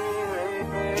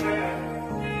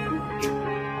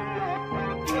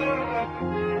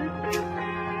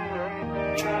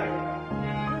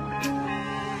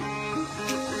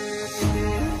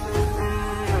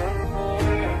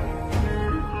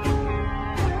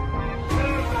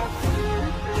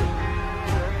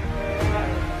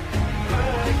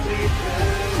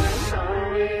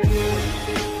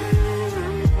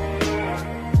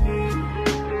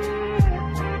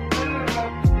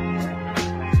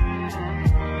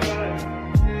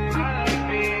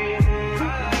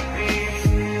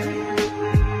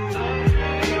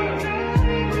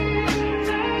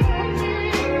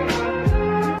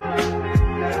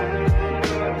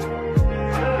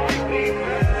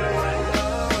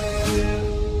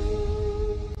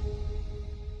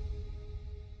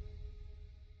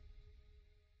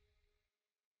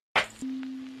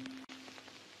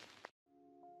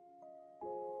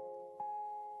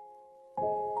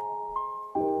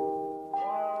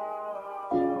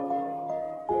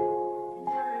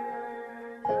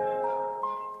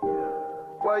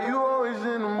 Why you always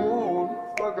in the mood?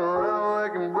 Fuck around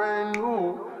like I'm brand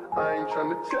new. I ain't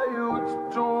tryna tell you what to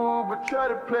do, but try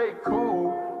to play it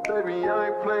cool. Baby, I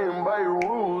ain't playing by your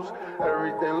rules.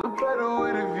 Everything look better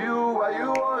with a view. Why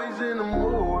you always in the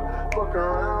mood? Fuck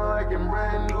around like I'm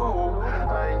brand new.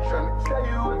 I ain't tryna tell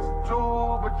you what to do,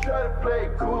 but try to play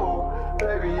it cool.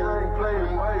 Baby, I ain't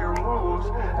playing by your rules.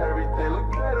 Everything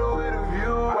look better with a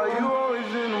view. Why you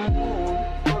always in the mood?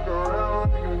 Fuck around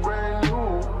like I'm brand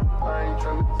new. I ain't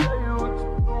tryna tell you what to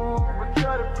do, but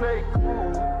try to play it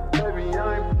cool. Baby, I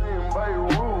ain't playing by your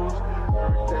rules.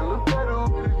 Everything look better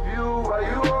with a view. Why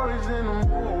you always in the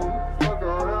mood? Fuck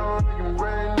around like I'm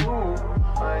brand new.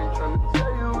 I ain't tryna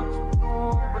tell you what to do,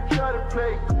 but try to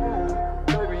play it cool.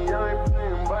 Baby, I ain't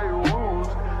playing by your rules.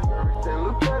 Everything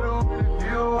look better with a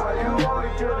view. Why you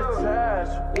always get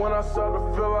attached? When I start to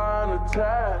feel I'm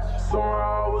attached, somewhere I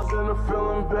was in a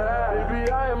feeling bad.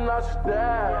 Baby, I am not your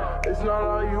dad. It's not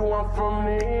all you want from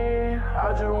me.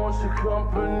 I just want your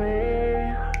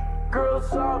company. Girl,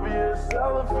 it's obvious,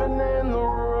 elephant in the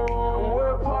room.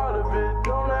 We're part of it,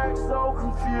 don't act so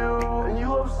confused. And you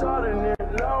love starting it,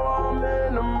 now I'm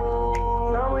in the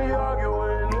mood. Now we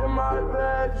arguing in my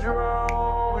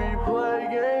bedroom. We play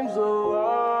games of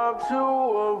love to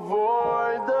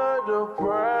avoid the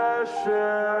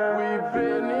depression. We've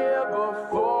been here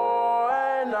before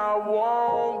and I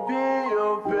won't be a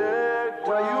victim.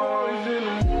 Why you always in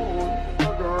the mood?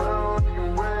 Fuck around like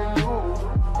I'm brand new.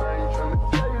 I ain't tryna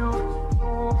tell you what to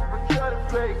do, but try to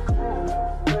play it cool.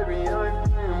 Baby, I ain't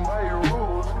playing by your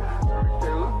rules.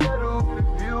 Everything look better with a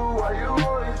view. Why you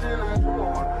always in the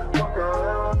mood? Fuck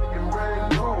around like I'm brand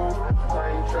new. I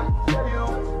ain't tryna tell you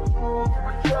what to do,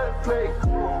 but try to play it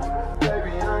cool.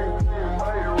 Baby, I ain't playing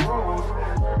by your rules.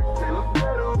 Everything look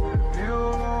better with a view.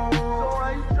 So I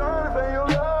ain't tryna pay your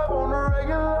love on the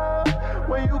regular.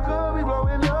 When you could be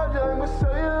blowing up, just my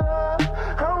cellular.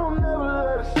 I will never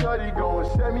let a shorty go and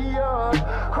set me up.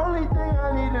 Only thing I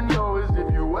need to know is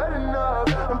if you wet enough.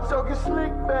 I'm talking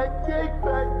slick back, kick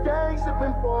back, gang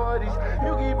sipping 40s.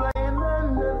 You keep playing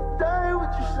another day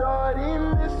with your shorty.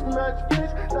 Mismatch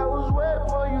bitch, that was wet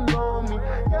before you know me.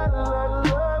 Got a lot of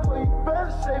love, but you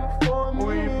better save it for me.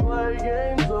 We play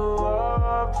games of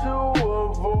love to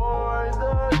avoid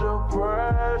the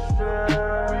depression.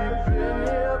 We've been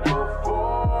here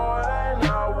before and I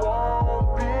won't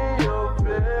be a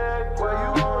victim. Why you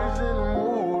always in the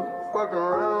mood? Fuck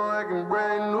around like I'm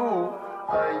brand new.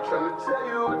 I ain't tryna tell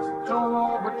you what to do,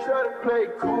 but try to play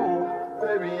it cool.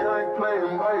 Baby, I ain't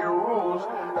playing by your rules.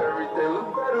 Everything look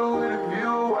better with a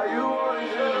view. Why you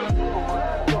always in the mood?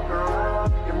 Fuck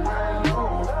around like I'm brand new.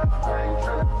 I ain't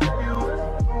tryna tell you what to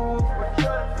do, but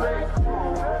try to play it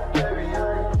cool. Baby, I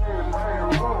ain't playing by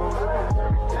your rules.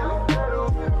 Everything look better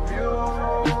with a view.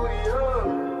 Yeah.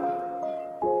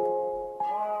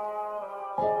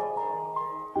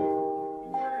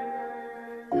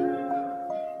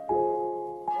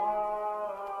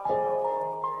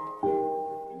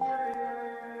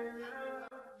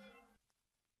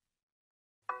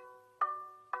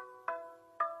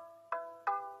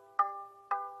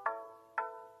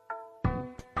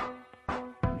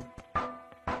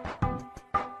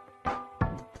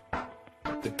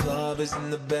 The club isn't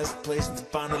the best place to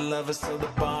find a lover, so the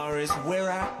bar is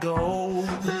where I go. Me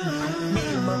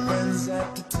and my friends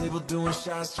at the table doing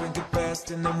shots, drinking fast,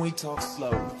 and then we talk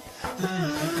slow.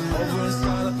 Come over and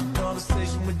start up a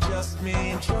conversation with just me,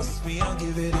 and trust me, I'll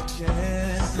give it a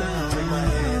chance. Take my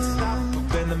hand, stop,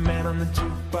 then the man on the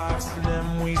jukebox, and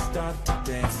then we start to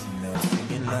dance,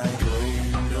 singing like, oh,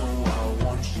 you know I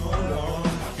want your love.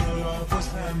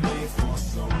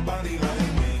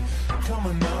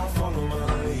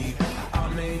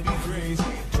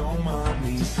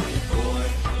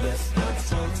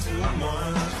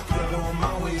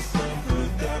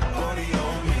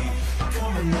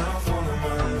 now, follow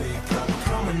my lead.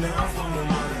 Come on now, follow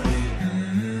my lead.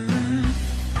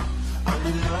 I'm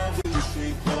in love with the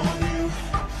shape of you.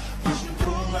 Push and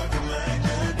pull like a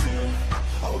magnet do.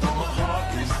 Although my heart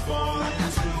is falling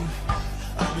too.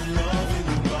 I'm in love with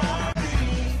your body.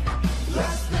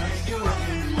 Last night you were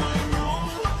in my room,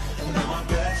 and now my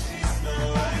bed sheets smell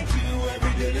like you.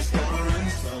 Every day discovering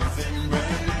something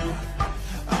brand new.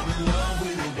 I'm in love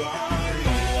with your body.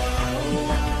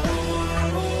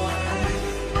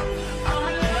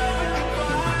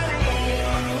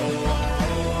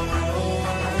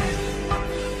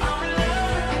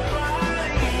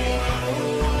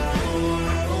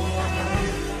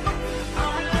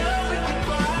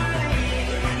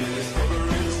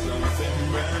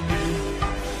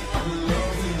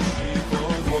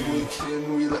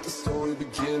 We let the story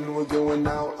begin. We're going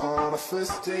out on a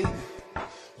first date.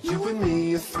 You and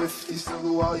me are thrifty, so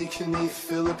go all you can eat.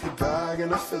 Fill up your bag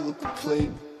and I fill up the plate.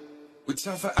 We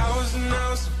talk for hours and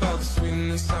hours about the sweet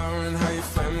and the sour and how your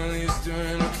family is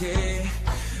doing okay.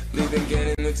 Leaving,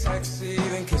 getting the taxi,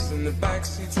 then kissing the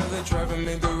backseat till the driver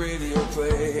made the radio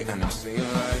play. And I'm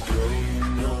singing like, girl, you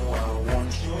know I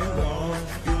want your love.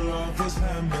 Your love was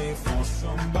handmade for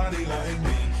somebody like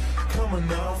me. Come on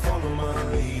now, follow my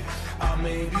lead. I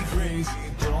may be crazy,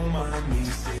 don't mind me.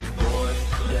 Say, boy,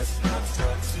 let's not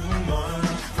talk too much.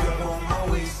 Grab on my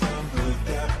waist and put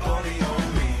that body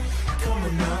on me. Come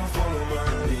on now, follow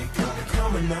my lead.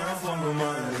 Come on now, follow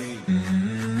my lead.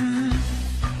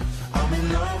 I'm in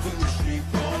love with the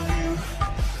shape of you.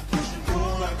 Push and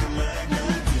pull like a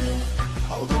magnet do.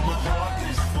 Although my heart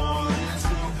is falling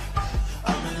too.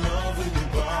 I'm in love with your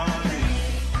body.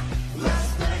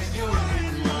 Last night you were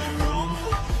in my room,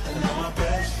 and now my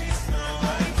bed sheets smell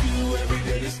like you. Every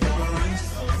day discovering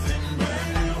something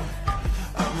brand new.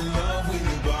 I'm in love with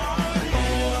your body.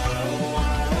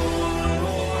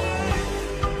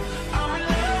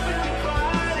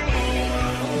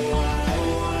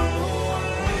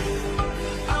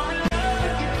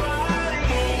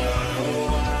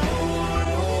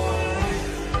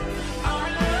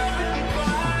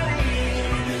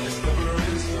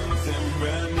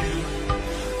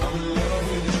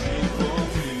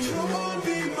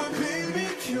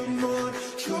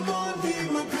 Come on, be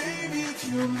my baby,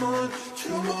 come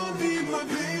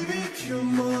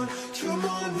on. Come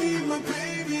on, be my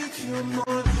baby, come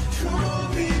on. Come on,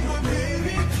 be my baby,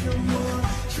 come on.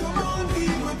 Come on, be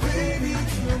my baby,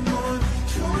 come on.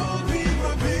 Come on, be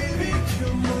my baby,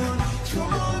 come on.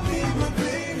 Come on, be my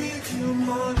baby, come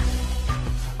on.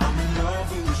 I'm in love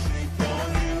with the shape of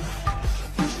you.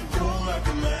 Push and pull like a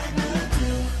magnet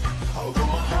do. Although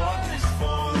my heart is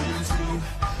falling too.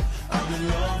 I'm in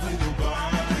love with your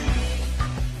body.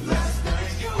 Last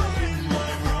night you were in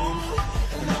my room,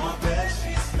 and now my bed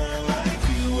sheets smell like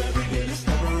you. Every day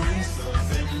discovering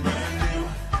something brand new.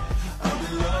 I'm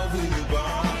in love with your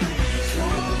body.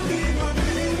 Come on, be my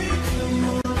baby, come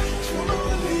on. Come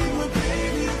on, be my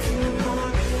baby, come on.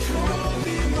 Come on,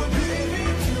 be my baby,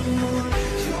 come on.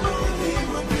 Come on, be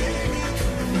my baby,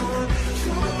 come on.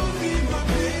 Come on, be my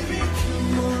baby,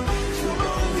 come on. Come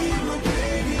on, be my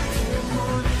baby, come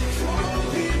on. Come on,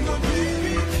 be my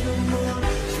baby, come on.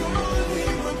 Come on, be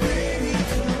my baby,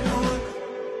 come on.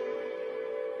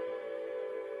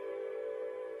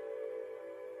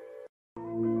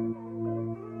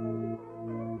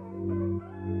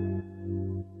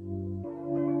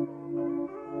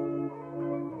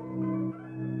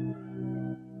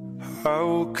 I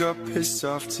woke up pissed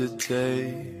off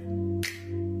today,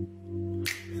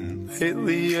 and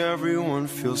lately everyone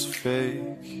feels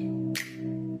fake.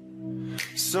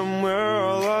 Somewhere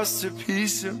I lost a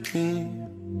piece of me,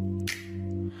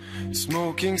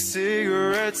 smoking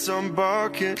cigarettes on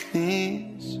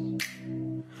balconies.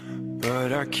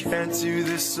 But I can't do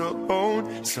this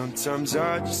alone. Sometimes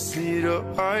I just need a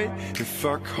light. If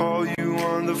I call you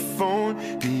on the phone,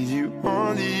 need you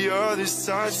on the other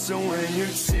side. So when your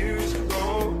tears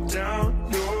roll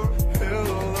down your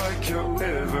pillow like a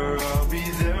river, I'll be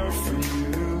there for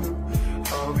you.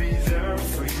 I'll be there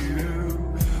for you.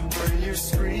 When you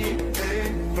scream,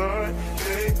 hey, but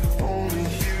they only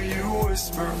hear you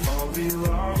whisper, I'll be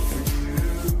loud for you.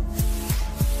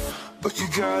 But you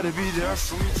gotta be there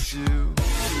for me too.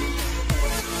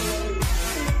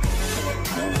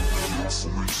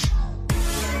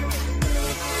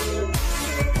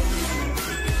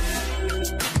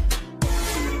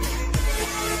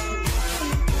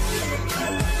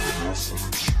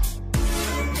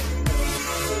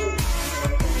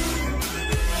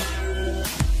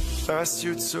 Last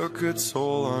year took a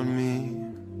toll on me,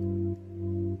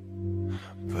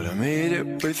 but I made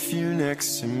it with you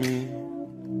next to me.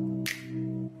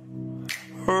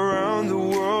 Around around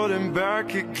the world and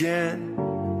back again.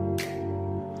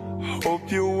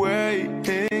 Hope you're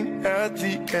waiting at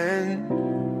the end.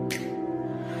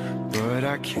 But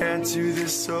I can't do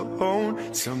this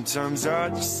alone. Sometimes I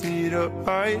just need a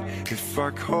light. If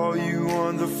I call you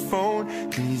on the phone,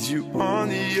 need you on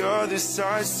the other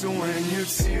side. So when your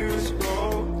tears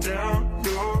roll down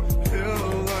your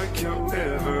pillow like your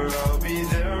river, I'll be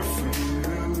there for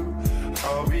you.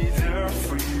 I'll be there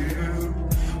for you.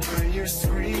 When you're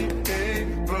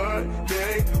screaming but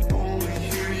they only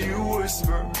hear you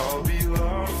whisper, I'll be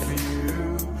love for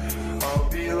you. I'll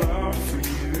be love for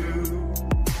you.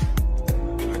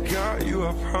 Got you,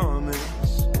 I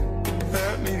promise.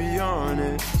 Let me be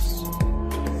honest.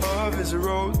 Love is a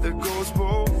road that goes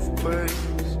both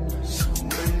ways. So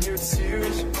when your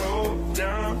tears roll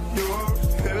down your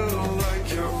pillow like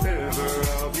your river,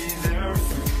 I'll be there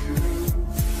for you.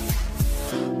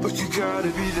 But you gotta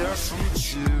be there for me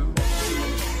too.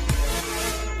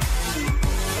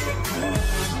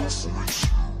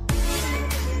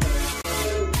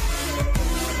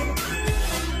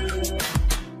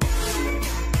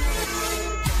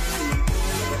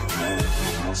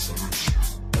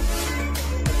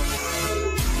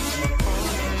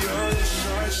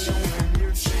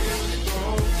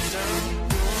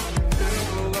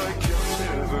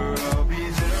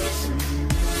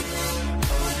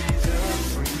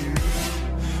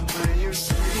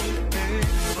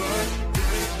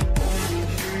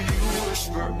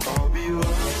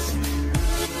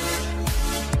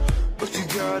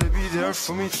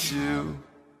 For me too.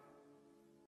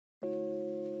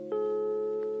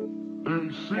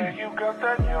 Yeah, you got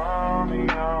that yummy,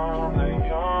 yum, that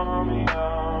yummy,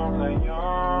 yum, that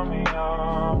yummy,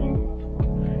 yummy.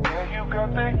 Yeah, you got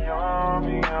that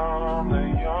yummy, yum, that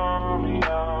yummy,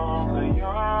 yum, that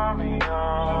yummy,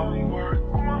 yummy. Work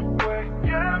on my way,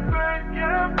 yeah, babe,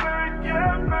 yeah, babe,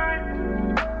 yeah, babe.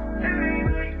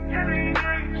 Any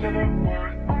night, till it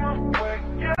work on my way,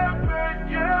 yeah, babe,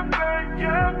 yeah, babe,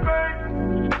 yeah, babe.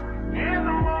 In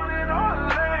the morning or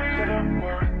late, till it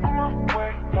work on my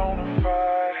way,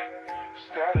 bonafide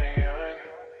stallion.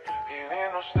 You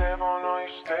ain't no stable, no,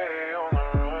 you stay on the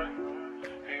run.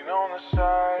 Ain't on the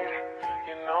side,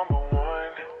 you're number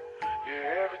one.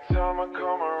 Yeah, every time I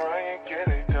come around, you get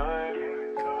it done.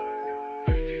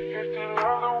 50-50,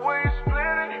 love the way you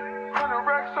split it. 100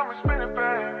 racks on me, spin it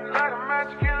back. Light a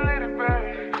match, get lit it back.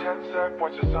 Jet set,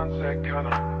 watch the sunset,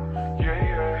 kinda. Yeah,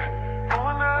 yeah.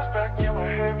 Rolling eyes back in my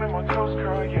head, make my toes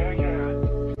curl, yeah, yeah.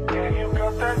 Yeah, you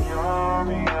got that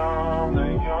yummy, yum,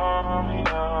 that yummy,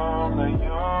 yum, that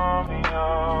yummy,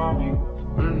 yummy.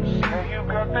 Yeah, you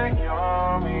got that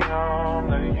yummy, yum,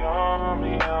 that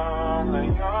yummy, yum, that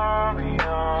yummy,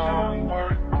 yummy.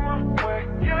 Work on my way,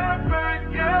 yeah, babe,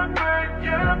 yeah, babe,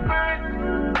 yeah, babe.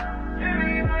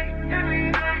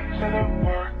 Any night, till it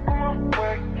work on my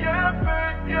way, yeah,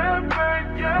 babe, yeah, babe,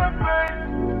 yeah, babe.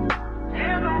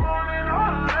 In the morning or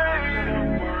late, till it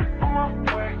work on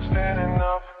my way, standing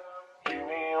up. Keep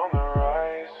me on the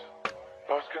rise.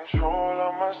 Lost control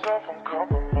of myself, I'm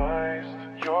compromised.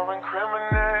 You're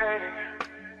incriminating,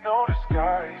 no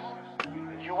disguise.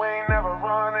 You ain't never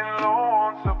running low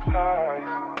on supplies.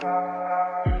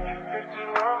 If you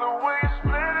love the way you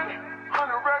split it,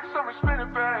 100 racks on me, spin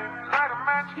it back. Light a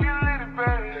match, get lit it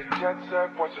back. Jet set,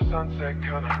 watch the sunset,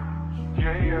 kinda.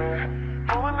 Yeah, yeah.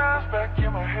 Pulling eyes back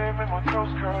in my head, make my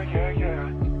toes curl, yeah, yeah.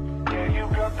 Yeah, you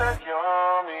got that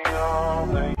yummy,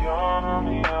 yum, that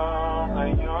yummy, yum,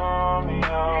 that yummy, yum.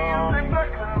 Yeah, you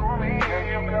black and roomy. Yeah,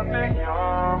 you got that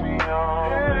yummy, yum,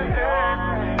 that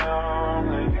yummy, yum,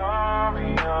 that yummy,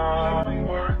 yum.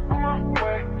 Work on my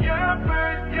way, yeah,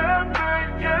 babe, yeah,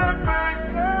 babe, yeah, babe,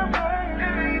 yeah, babe.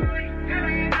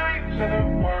 Any night, till it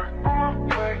work on my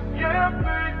way, yeah,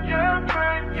 babe, yeah,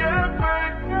 babe, yeah,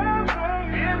 babe, yeah,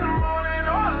 babe. In the morning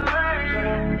or late, till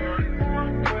it work on my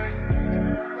way.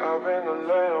 I've been a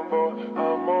Lambo,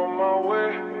 I'm on my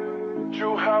way.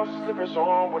 True house slippers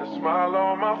on with a smile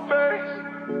on my face.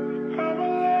 I'm a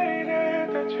lady,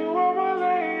 that you are my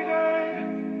lady.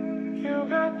 You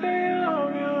got the yum,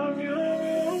 yum, yum,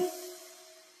 yum.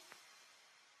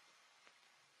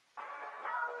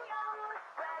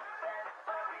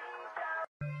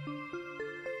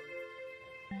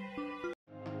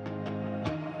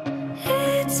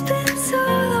 It's been so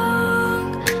long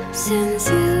since